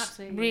I just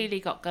really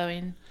got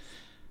going,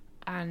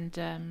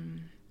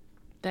 and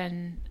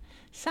then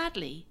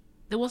sadly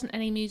there wasn't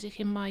any music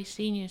in my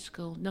senior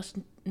school.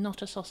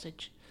 Not a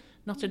sausage,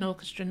 not an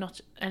orchestra,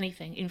 not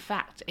anything. In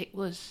fact, it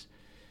was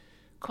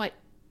quite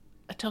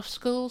a tough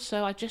school,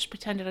 so I just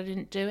pretended I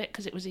didn't do it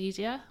because it was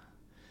easier.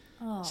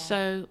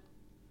 So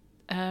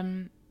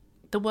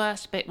the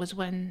worst bit was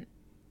when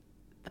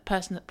the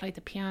person that played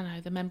the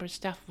piano, the member of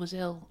staff, was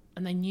ill,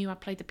 and they knew I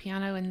played the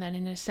piano, and then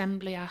in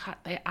assembly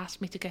they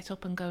asked me to get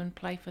up and go and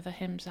play for the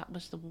hymns. That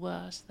was the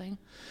worst thing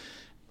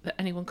that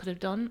anyone could have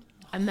done.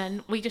 And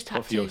then we just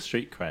had for your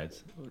street cred?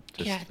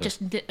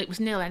 It was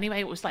nil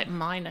anyway. It was like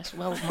minus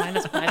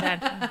by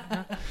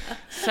then.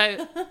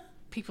 So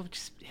people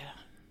just,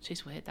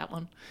 she's weird, that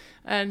one.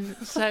 And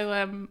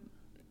so,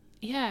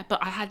 but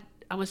I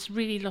was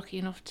really lucky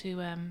enough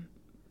to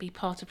be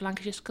part of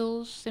Lancashire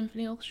Schools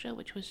Symphony Orchestra,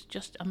 which was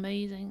just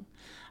amazing.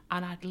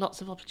 And I had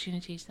lots of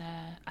opportunities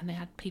there. And they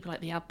had people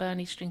like the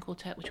Alberni String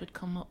Quartet, which would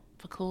come up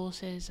for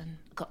courses, and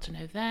got to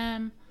know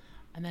them.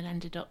 And then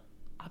ended up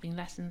having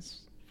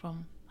lessons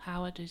from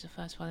Howard, who's the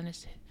first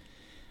violinist.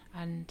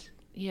 And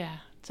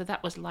so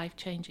that was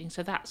life-changing.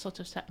 So that sort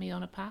of set me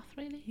on a path,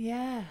 really.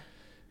 Yeah.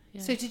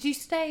 So did you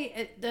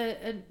stay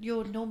at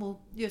your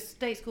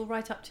state school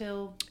right up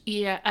till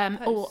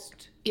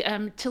post?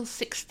 Till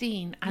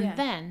 16, and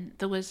then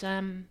there was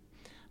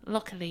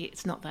luckily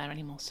it's not there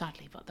anymore,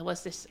 sadly, but there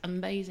was this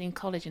amazing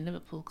college in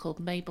Liverpool called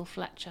Mabel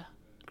Fletcher,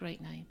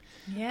 great name,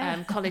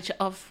 College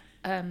of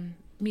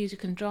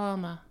music and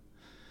drama.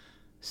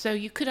 So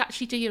you could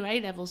actually do your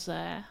A-levels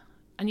there,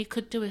 and you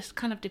could do a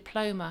kind of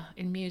diploma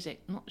in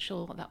music. I'm not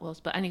sure what that was,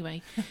 but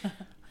anyway.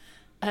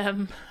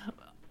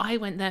 I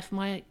went there for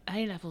my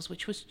A-levels,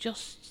 which was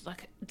just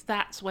like,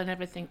 that's when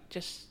everything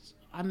just,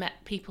 I met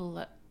people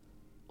that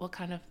were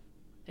kind of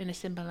in a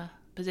similar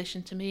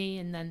position to me,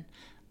 and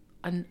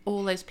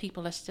all those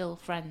people are still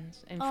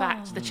friends. In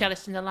fact, the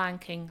cellist in The Lion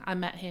King, I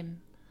met him.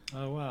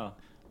 Oh, wow.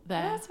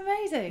 There. That's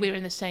amazing. We were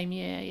in the same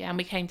year, yeah, and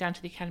we came down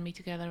to the academy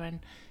together,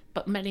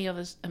 but many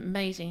others,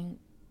 amazing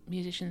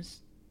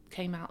musicians,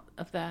 came out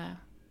of there.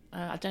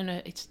 I don't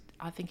know,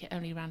 I think it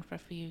only ran for a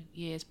few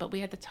years, but we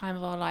had the time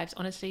of our lives.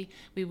 Honestly,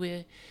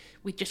 we'd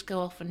just go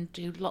off and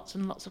do lots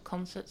and lots of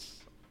concerts.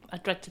 I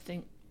dread to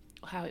think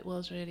how it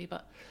was really,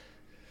 but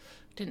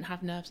didn't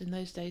have nerves in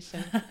those days, so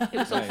it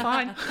was all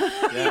fine.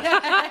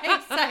 Yeah,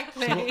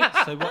 exactly.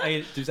 So what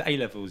was it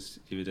A-levels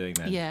you were doing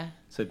then? Yeah.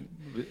 So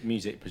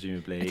music,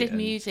 presumably. I did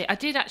music. I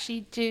did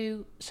actually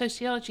do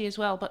sociology as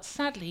well, but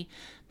sadly,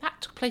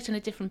 that took place in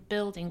a different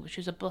building, which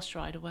was a bus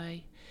ride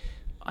away.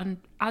 And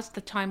as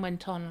the time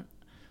went on,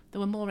 there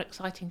were more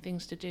exciting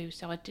things to do,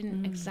 so I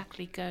didn't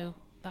exactly go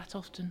that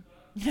often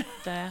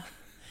there.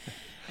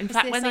 In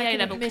fact, when the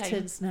A-level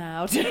came...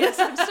 now. Yes,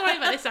 I'm sorry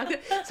about this.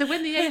 So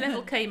when the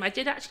A-level came, I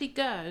did actually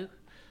go.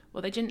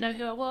 Well, they didn't know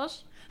who I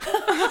was.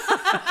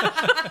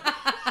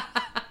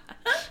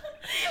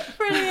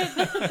 Brilliant.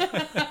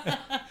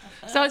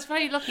 So I was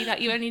very lucky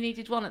that you only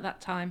needed one at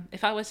that time.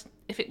 If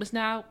it was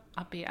now,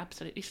 I'd be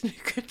absolutely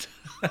snookered.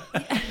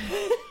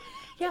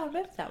 Yeah, I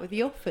remember that with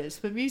the offers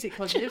for music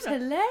colleges. It was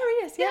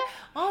hilarious. Yeah.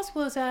 Ours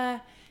was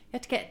I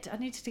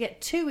needed to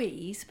get 2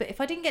 E's, but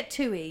if I didn't get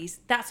 2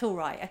 E's, that's all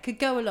right. I could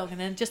go along, and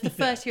then just the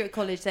first year at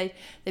college, they'd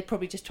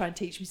probably just try and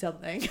teach me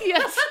something.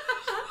 Yes.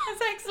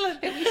 That's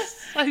excellent. It was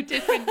so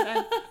different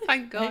then.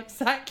 Thank God.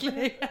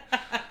 Exactly.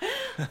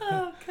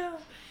 Oh God.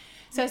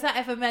 So has that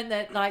ever meant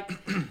that, like,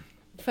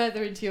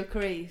 further into your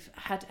career,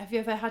 have you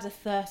ever had a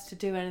thirst to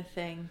do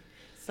anything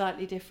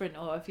slightly different,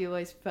 or have you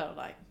always felt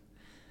like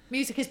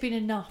music has been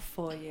enough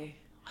for you?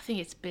 I think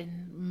it's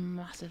been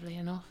massively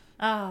enough.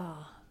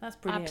 Ah, that's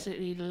brilliant.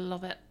 Absolutely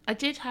love it. I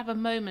did have a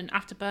moment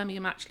after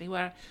Birmingham, actually,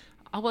 where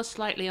I was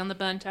slightly on the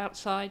burnt out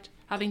side,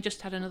 having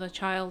just had another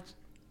child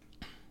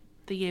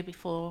the year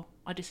before.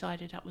 I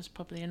decided that was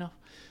probably enough.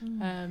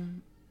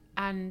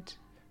 And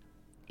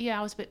yeah,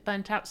 I was a bit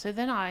burnt out. So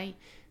then I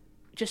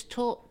just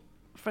taught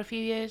for a few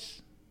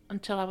years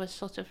until I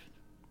was a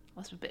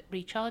bit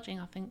recharging,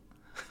 I think.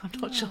 I'm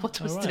not sure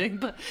what I was doing,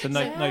 but so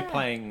no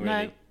playing really.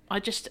 No, I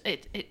just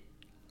it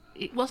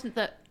wasn't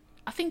that.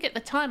 I think at the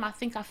time,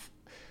 I've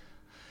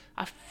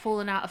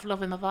fallen out of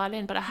love with my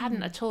violin, but I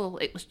hadn't at all.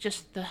 It was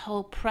just the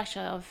whole pressure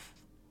of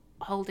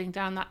holding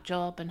down that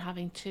job and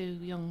having 2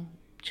 young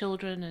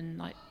children, and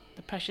like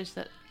the pressures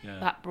that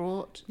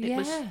brought. It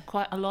was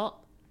quite a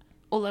lot.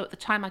 Although at the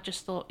time I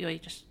just thought, you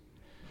just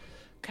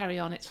carry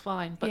on, it's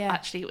fine. But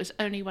actually, it was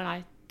only when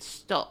I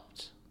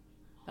stopped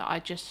that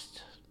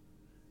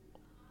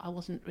I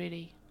wasn't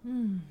really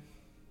in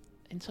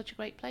such a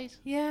great place.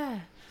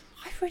 Yeah.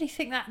 I really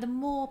think that the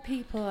more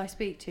people I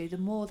speak to, the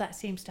more that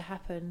seems to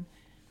happen.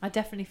 I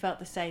definitely felt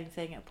the same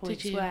thing at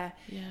points where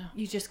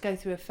you just go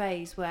through a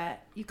phase where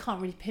you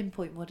can't really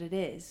pinpoint what it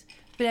is,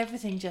 but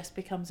everything just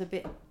becomes a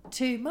bit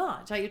too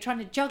much. Like you're trying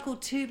to juggle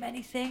too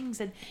many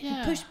things, and you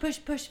push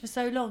for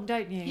so long,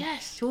 don't you?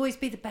 Yes. To always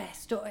be the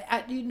best, or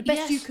the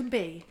best you can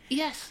be.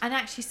 Yes. And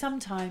actually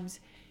sometimes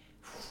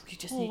you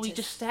just need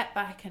to step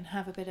back and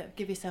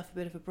give yourself a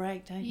bit of a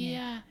break, don't you?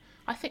 Yeah.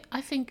 I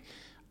think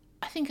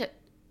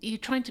you're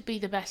trying to be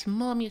the best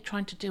mum, you're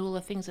trying to do all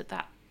the things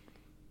that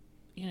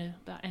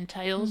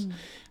entails,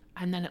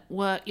 and then at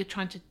work you're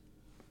trying to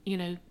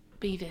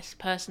be this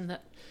person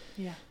that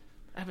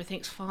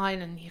everything's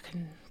fine and you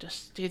can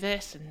just do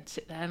this and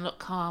sit there and look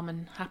calm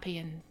and happy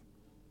and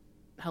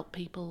help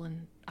people,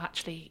 and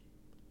actually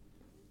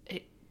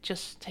it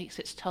just takes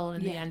its toll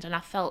in the end. And I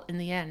felt in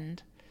the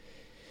end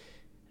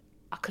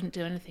I couldn't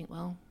do anything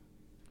well,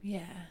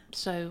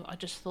 so I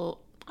just thought,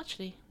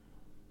 actually,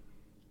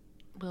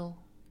 we'll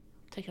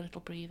take a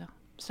little breather.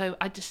 So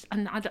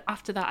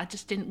after that, I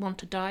just didn't want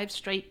to dive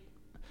straight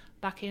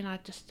back in. I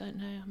just don't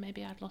know.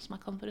 Maybe I'd lost my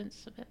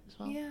confidence a bit as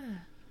well. Yeah.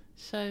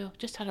 So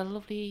just had a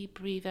lovely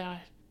breather.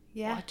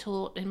 I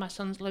taught in my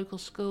son's local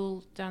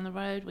school down the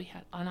road.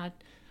 I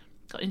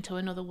got into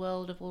another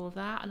world of all of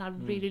that, and I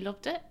really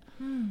loved it.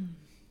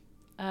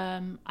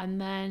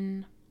 And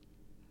then,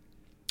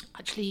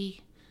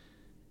 actually,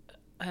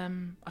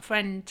 a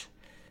friend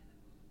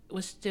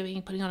was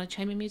putting on a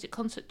chamber music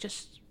concert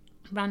just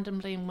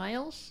randomly in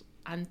Wales,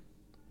 and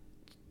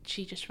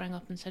she just rang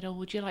up and said, "Oh,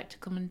 would you like to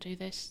come and do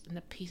this?" And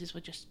the pieces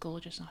were just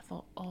gorgeous, and I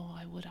thought, oh,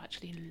 I would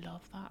actually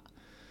love that.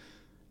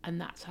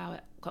 And that's how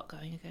it got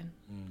going again.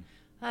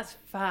 That's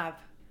fab.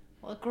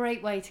 What a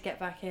great way to get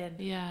back in.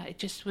 Yeah, it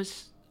just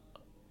was.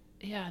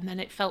 Yeah, and then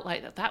it felt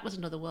like that was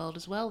another world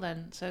as well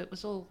then. So it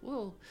was all,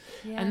 whoa.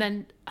 Yeah. And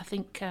then I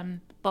think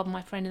Bob,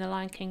 my friend in The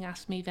Lion King,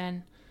 asked me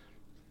then,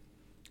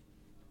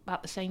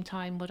 about the same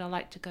time, would I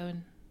like to go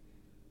and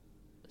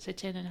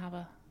sit in and have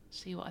a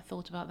see what I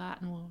thought about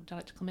that, and would I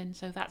like to come in?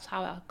 So that's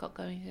how I got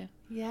going here.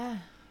 Yeah.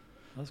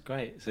 That's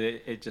great. So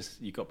it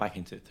just, you got back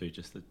into it through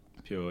just the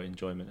pure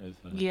enjoyment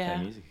of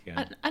playing music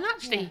again. And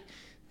actually,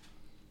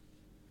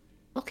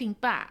 looking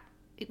back,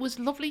 it was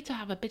lovely to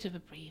have a bit of a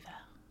breather.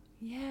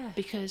 Yeah.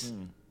 Because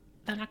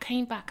then I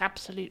came back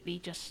absolutely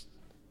just,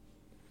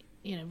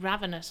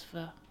 ravenous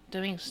for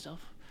doing stuff.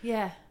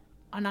 Yeah.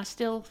 And I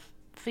still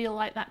feel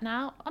like that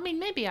now. I mean,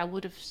 maybe I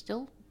would have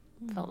still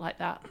felt like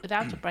that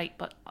without a break,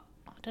 but I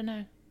don't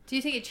know. Do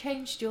you think it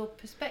changed your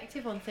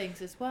perspective on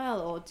things as well,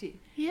 or do you...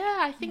 Yeah,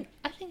 I think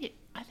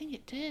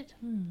it did.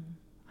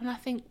 And I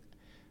think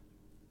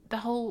the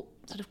whole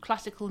sort of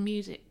classical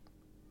music,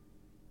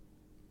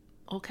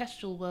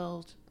 orchestral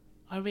world,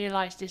 I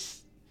realised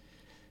is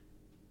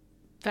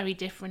very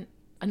different,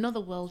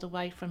 another world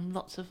away from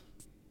lots of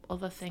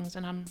other things,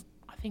 and I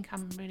think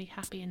I'm really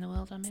happy in the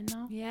world I'm in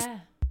now.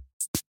 Yeah.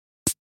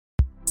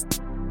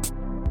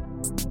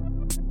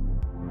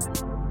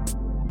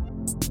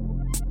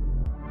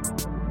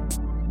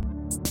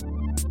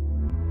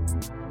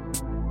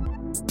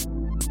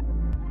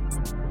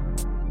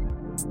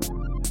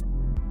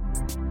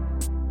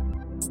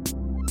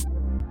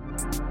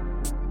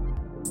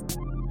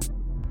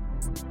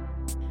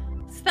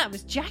 So that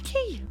was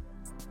Jackie.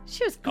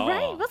 She was great,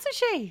 wasn't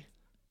she?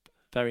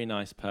 Very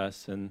nice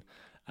person.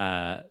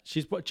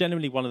 She's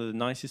generally one of the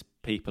nicest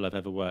people I've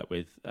ever worked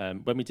with.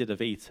 When we did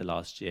Evita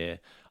last year,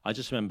 I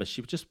just remember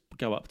she would just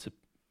go up to,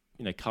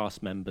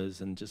 cast members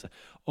and just say,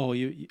 I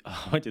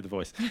won't do the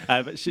voice,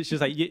 but she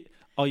was like,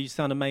 you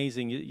sound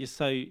amazing.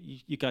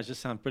 You guys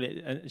just sound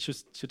brilliant. And she'll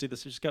do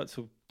this. She'll just go up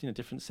to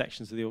different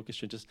sections of the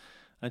orchestra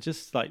and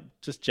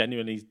just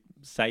genuinely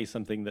say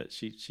something that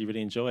she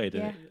really enjoyed.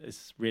 Yeah. And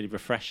it's really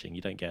refreshing.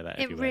 You don't get that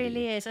everywhere. It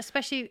really is,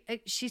 especially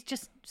she's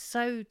just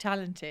so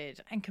talented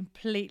and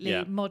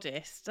completely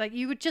modest. Like,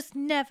 you would just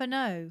never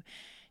know,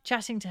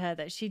 chatting to her,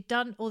 that she'd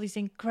done all these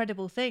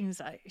incredible things.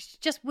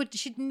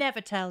 She'd never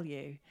tell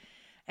you.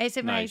 It's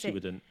amazing. No,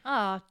 she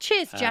wouldn't.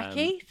 Cheers,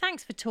 Jackie.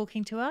 Thanks for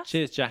talking to us.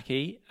 Cheers,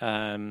 Jackie.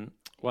 Verity,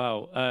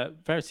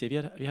 have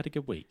you had a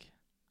good week?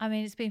 I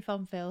mean, it's been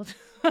fun-filled.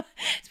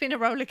 It's been a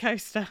roller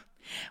coaster.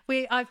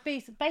 I've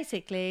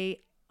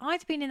basically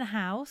either been in the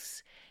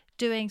house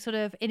doing sort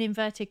of, in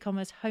inverted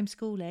commas,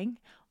 homeschooling,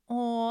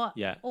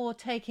 or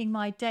taking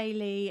my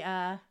daily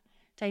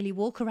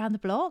walk around the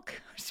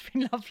block. It's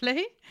been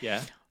lovely.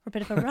 Yeah. Or a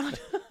bit of a run.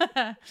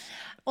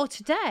 Or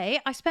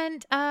today, I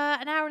spent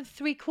an hour and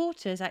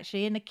 3/4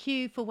 actually in the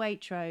queue for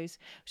Waitrose,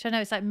 which I know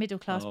it's like middle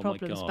class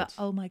problems, but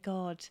oh my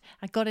God.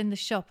 I got in the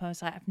shop and I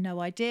was like, I have no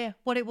idea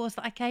what it was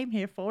that I came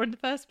here for in the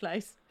first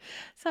place.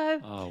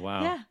 So,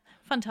 yeah,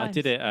 fun times. I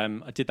did it.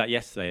 I did that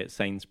yesterday at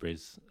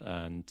Sainsbury's,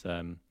 and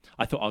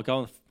I thought I'll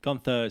go on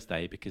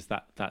Thursday because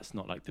that's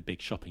not like the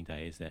big shopping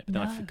day, is it? But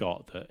then I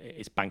forgot that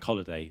it's bank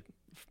holiday.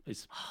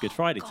 It's Good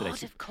Friday today.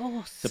 Of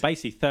course. So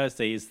basically,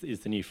 Thursday is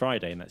the new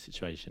Friday in that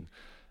situation.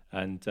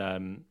 And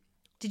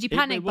did you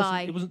panic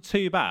buy? It wasn't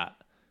too bad.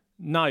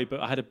 No, but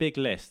I had a big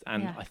list,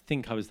 and I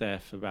think I was there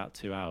for about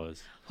 2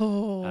 hours.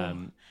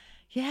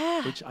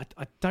 Yeah. Which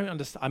I don't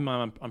understand.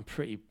 I'm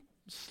pretty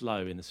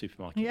slow in the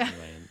supermarket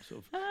anyway, and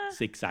sort of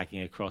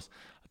zigzagging across.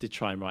 I did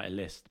try and write a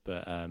list,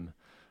 but I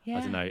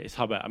don't know. It's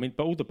hard.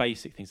 But all the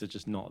basic things are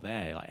just not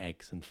there, like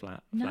eggs and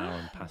flour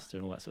and pasta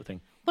and all that sort of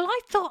thing. Well,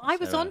 I thought I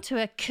was onto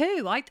a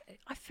coup. I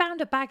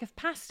found a bag of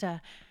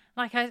pasta.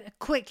 Like, I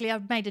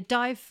made a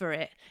dive for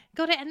it,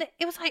 got it, and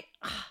it was like,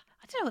 I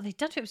don't know what they'd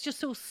done to it. It was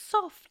just all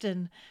soft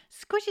and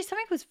squishy.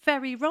 Something was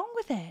very wrong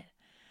with it.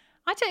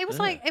 It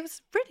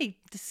was really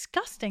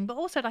disgusting, but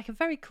also like a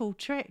very cruel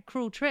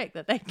trick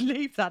that they'd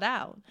leave that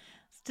out.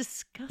 It's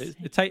disgusting.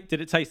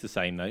 Did it taste the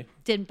same though?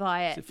 Didn't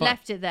buy it.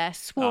 Left it there.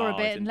 Swore a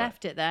bit and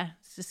left it there.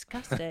 It's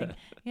disgusting.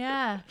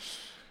 Yeah.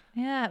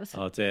 It was.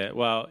 Oh dear.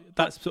 Well,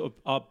 that's sort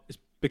of it's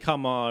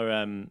become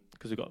our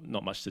because we've got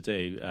not much to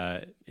do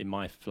in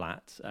my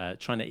flat,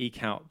 trying to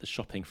eke out the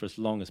shopping for as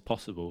long as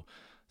possible.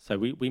 So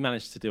we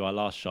managed to do our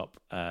last shop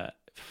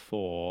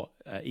for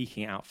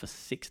eking out for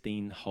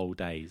 16 whole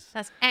days.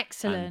 That's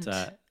excellent.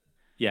 And,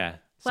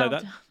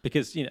 Well so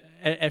because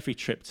every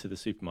trip to the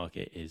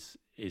supermarket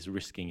is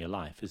risking your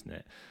life, isn't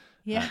it?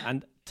 Yeah.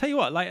 And tell you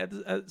what, like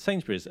at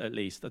Sainsbury's at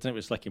least, I don't know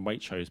if it's like in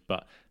Waitrose,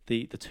 but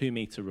the 2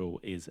 metre rule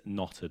is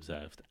not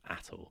observed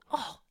at all.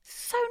 Oh,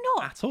 so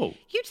not at all.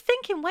 You'd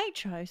think in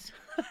Waitrose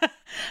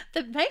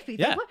that maybe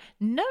they were.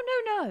 No.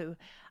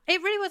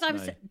 It really was. I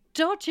was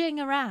dodging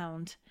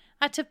around.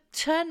 I had to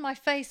turn my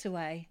face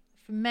away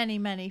from many,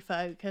 many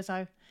folk as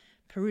I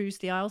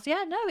perused the aisles.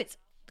 Yeah, no, it's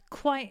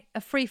quite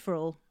a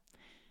free-for-all.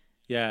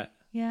 Yeah.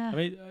 Yeah. I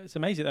mean, it's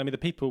amazing. I mean, the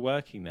people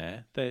working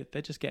there,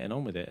 they're just getting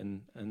on with it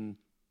and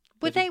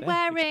were they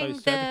wearing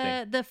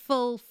the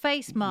full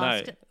face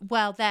mask? No.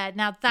 Well,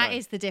 that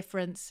is the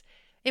difference.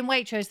 In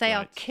Waitrose, they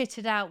are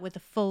kitted out with the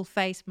full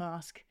face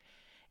mask.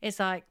 It's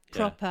like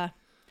proper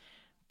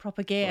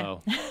gear.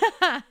 Well,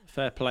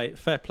 fair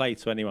play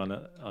to anyone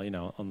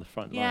on the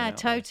front line. Yeah,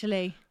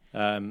 totally.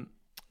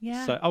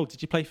 Yeah. So,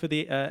 did you play for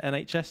the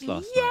NHS last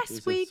night?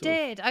 Yes, we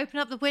did. Open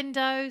up the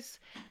windows,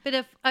 bit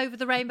of Over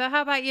the Rainbow.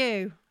 How about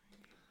you?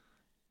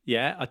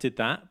 Yeah, I did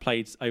that.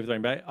 Played Over the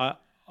Rainbow.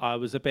 I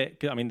was a bit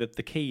good. I mean, the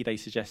key they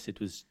suggested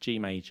was G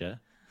major.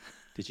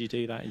 Did you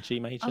do that in G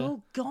major?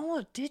 Oh,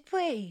 God, did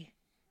we?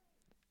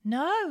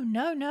 No.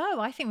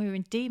 I think we were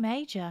in D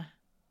major.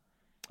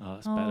 Oh,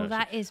 that's better.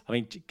 That actually. is... I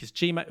mean, because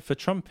for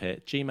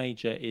trumpet, G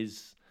major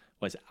is,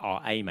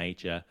 A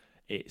major.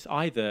 It's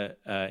either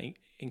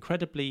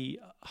incredibly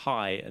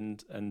high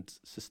and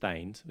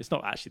sustained. It's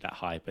not actually that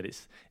high, but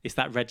it's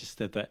that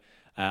register that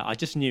I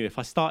just knew if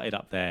I started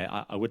up there,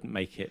 I wouldn't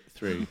make it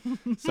through.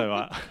 so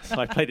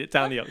I played it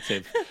down the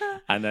octave,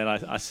 and then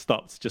I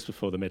stopped just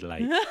before the middle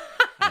eight.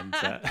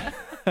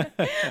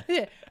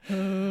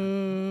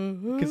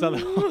 Because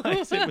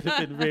otherwise it would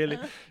have been really,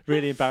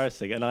 really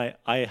embarrassing. And I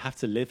have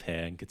to live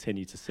here and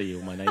continue to see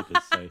all my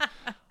neighbours.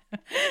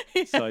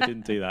 So I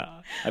didn't do that.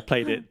 I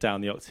played it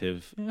down the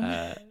octave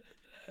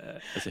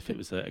as if it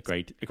was a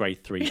grade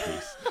 3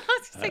 piece.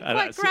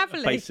 Quite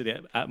gravelly. Basically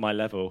at my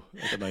level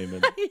at the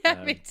moment.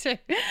 Yeah, me too.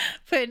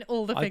 Putting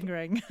all the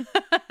fingering.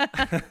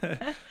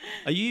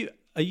 Are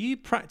you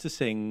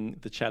practicing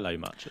the cello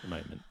much at the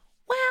moment?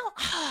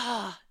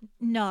 Well,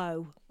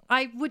 no.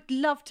 I would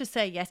love to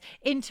say yes.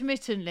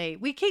 Intermittently,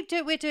 we're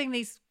doing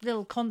these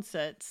little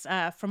concerts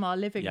from our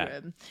living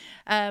room,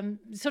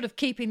 sort of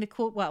keeping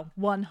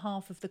one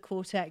half of the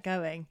quartet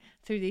going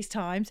through these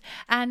times.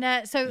 And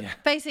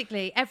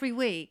basically, every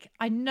week,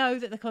 I know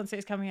that the concert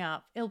is coming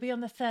up. It'll be on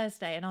the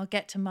Thursday, and I'll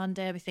get to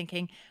Monday. I'll be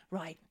thinking,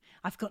 right,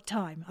 I've got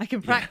time. I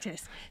can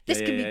practice. This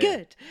can be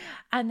good.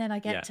 And then I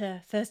get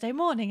to Thursday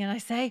morning and I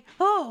say,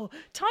 oh,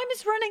 time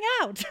is running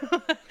out.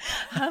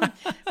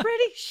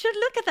 Really should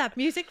look at that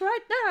music right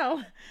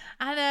now.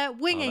 And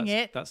winging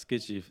it. That's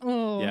good.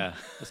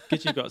 That's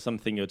good you've got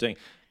something you're doing.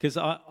 Because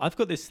I've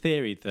got this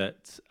theory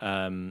that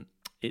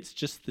it's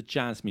just the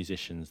jazz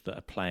musicians that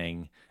are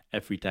playing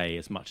every day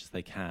as much as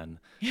they can.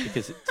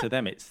 Because to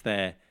them, it's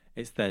their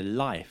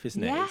life,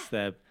 isn't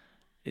it?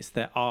 It's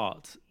their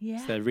art.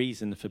 It's their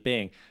reason for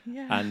being.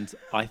 Yeah. And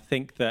I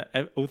think that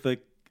all the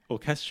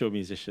orchestral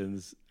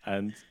musicians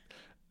and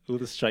all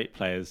the straight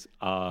players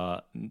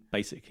are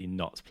basically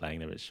not playing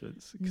their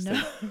instruments because they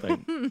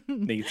don't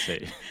need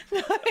to.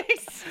 No,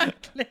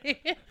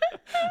 exactly.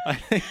 I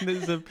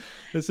think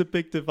there's a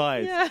big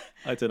divide. Yeah.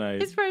 I don't know.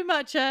 It's very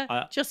much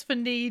a just for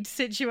need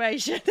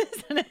situation,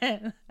 isn't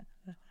it?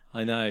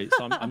 I know.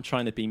 So I'm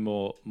trying to be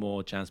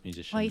more jazz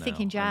musician. Are you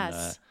thinking jazz?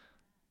 And,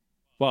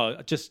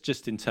 well,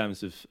 just in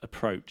terms of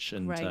approach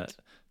and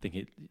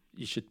thinking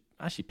you should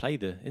actually play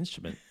the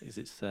instrument because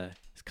it's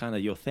kind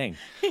of your thing.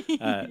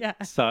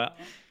 So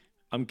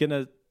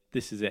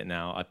this is it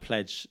now. I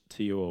pledge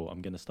to you all,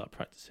 I'm going to start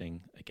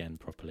practicing again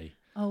properly.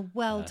 Oh,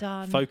 well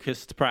done.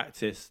 Focused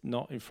practice,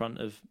 not in front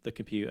of the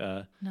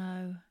computer.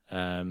 No.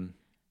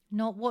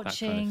 Not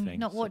watching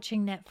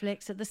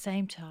Netflix at the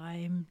same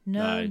time.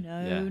 No,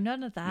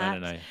 none of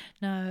that.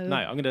 No,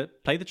 I'm going to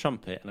play the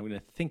trumpet and I'm going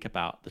to think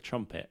about the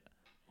trumpet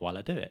while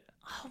I do it.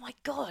 Oh my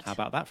God. How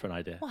about that for an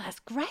idea? Well,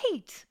 that's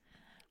great.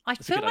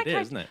 That's a good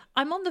idea, isn't it?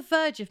 I'm on the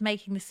verge of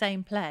making the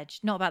same pledge.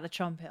 Not about the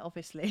trumpet,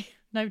 obviously.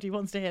 Nobody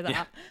wants to hear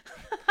that.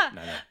 Yeah.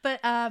 No. But,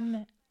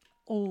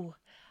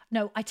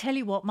 no, I tell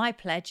you what, my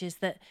pledge is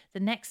that the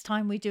next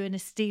time we do an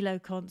Estilo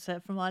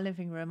concert from our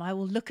living room, I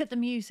will look at the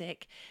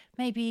music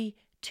maybe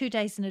 2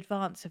 days in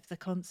advance of the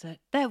concert.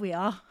 There we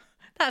are.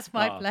 That's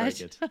my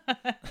pledge.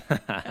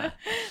 Very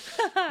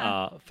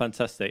good.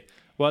 Fantastic.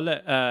 Well,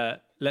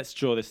 let's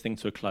draw this thing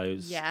to a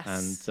close.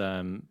 Yes.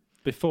 And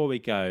before we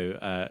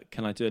go,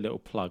 can I do a little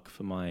plug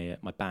for my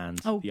band,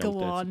 the Old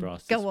Dirty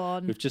Brass? Go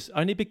on. We've just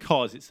only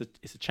because it's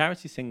a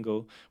charity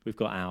single we've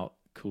got out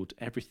called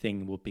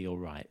 "Everything Will Be All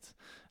Right,"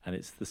 and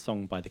it's the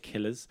song by The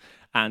Killers.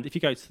 And if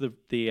you go to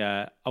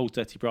the Old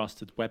Dirty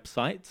Bastard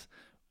website,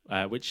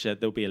 which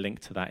there'll be a link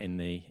to that in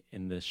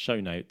the show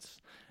notes,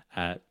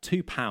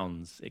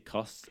 £2 it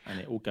costs, and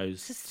it all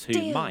goes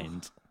to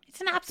Mind.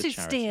 It's an absolute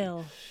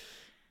steal.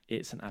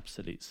 It's an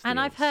absolute steal. And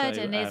I've heard,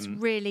 and it's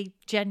really,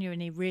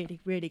 genuinely, really,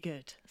 really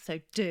good. So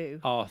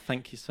do. Oh,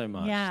 thank you so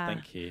much. Yeah.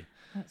 Thank you.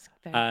 That's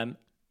very...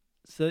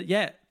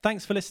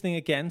 thanks for listening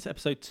again to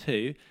episode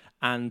 2.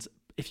 And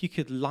if you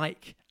could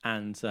like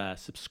and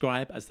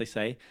subscribe, as they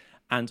say,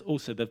 and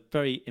also the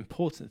very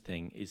important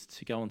thing is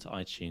to go onto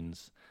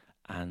iTunes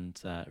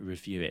and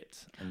review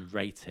it and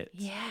rate it.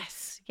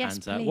 Yes,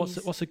 and please.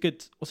 What's a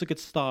good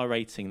star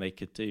rating they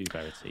could do,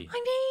 Verity? I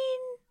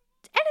mean,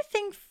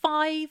 anything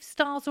 5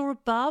 stars or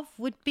above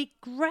would be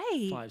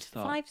great. 5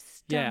 stars. 5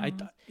 stars. Yeah,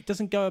 it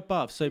doesn't go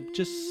above, so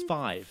just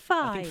 5.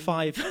 5. I think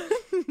 5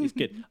 is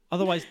good.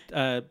 Otherwise,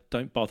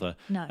 don't bother.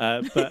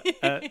 No. But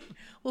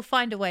we'll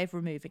find a way of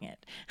removing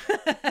it.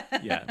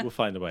 Yeah, we'll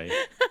find a way.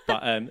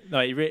 But no,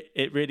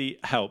 it really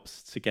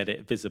helps to get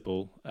it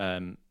visible,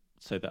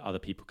 so that other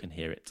people can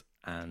hear it.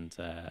 And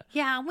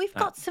and we've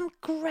got some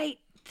great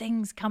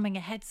things coming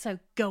ahead, so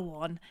go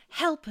on,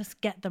 help us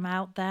get them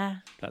out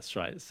there. That's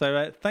right.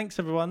 So thanks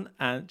everyone,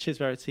 and cheers,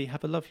 Verity.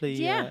 Have a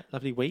lovely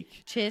lovely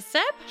week. Cheers,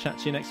 Seb. Chat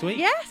to you next week.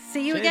 Yes,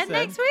 see you again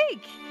next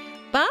week.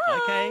 Bye.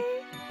 Okay,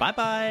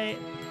 bye.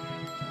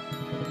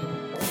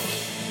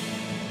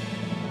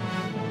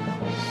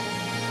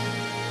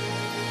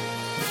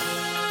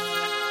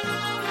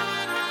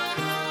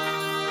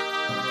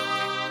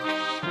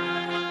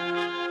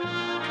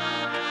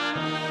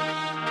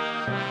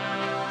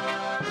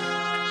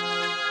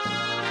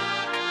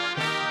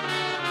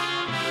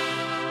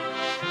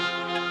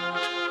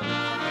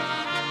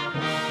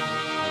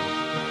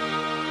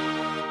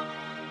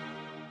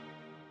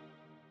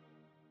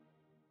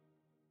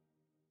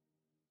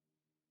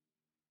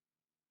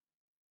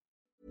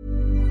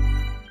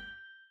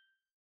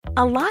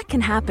 A lot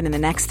can happen in the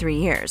next 3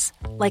 years.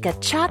 Like a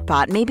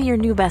chatbot may be your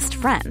new best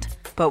friend.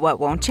 But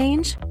what won't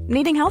change?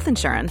 Needing health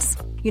insurance.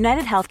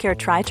 United Healthcare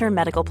Tri-Term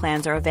Medical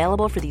Plans are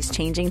available for these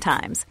changing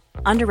times.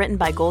 Underwritten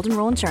by Golden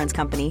Rule Insurance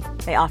Company,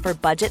 they offer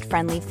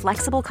budget-friendly,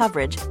 flexible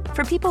coverage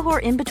for people who are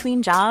in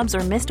between jobs or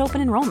missed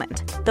open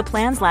enrollment. The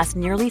plans last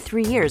nearly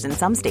 3 years in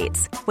some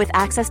states, with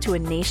access to a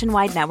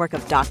nationwide network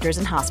of doctors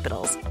and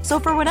hospitals. So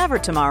for whatever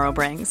tomorrow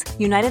brings,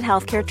 United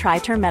Healthcare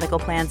Tri-Term Medical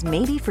Plans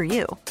may be for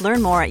you.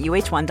 Learn more at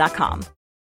uh1.com.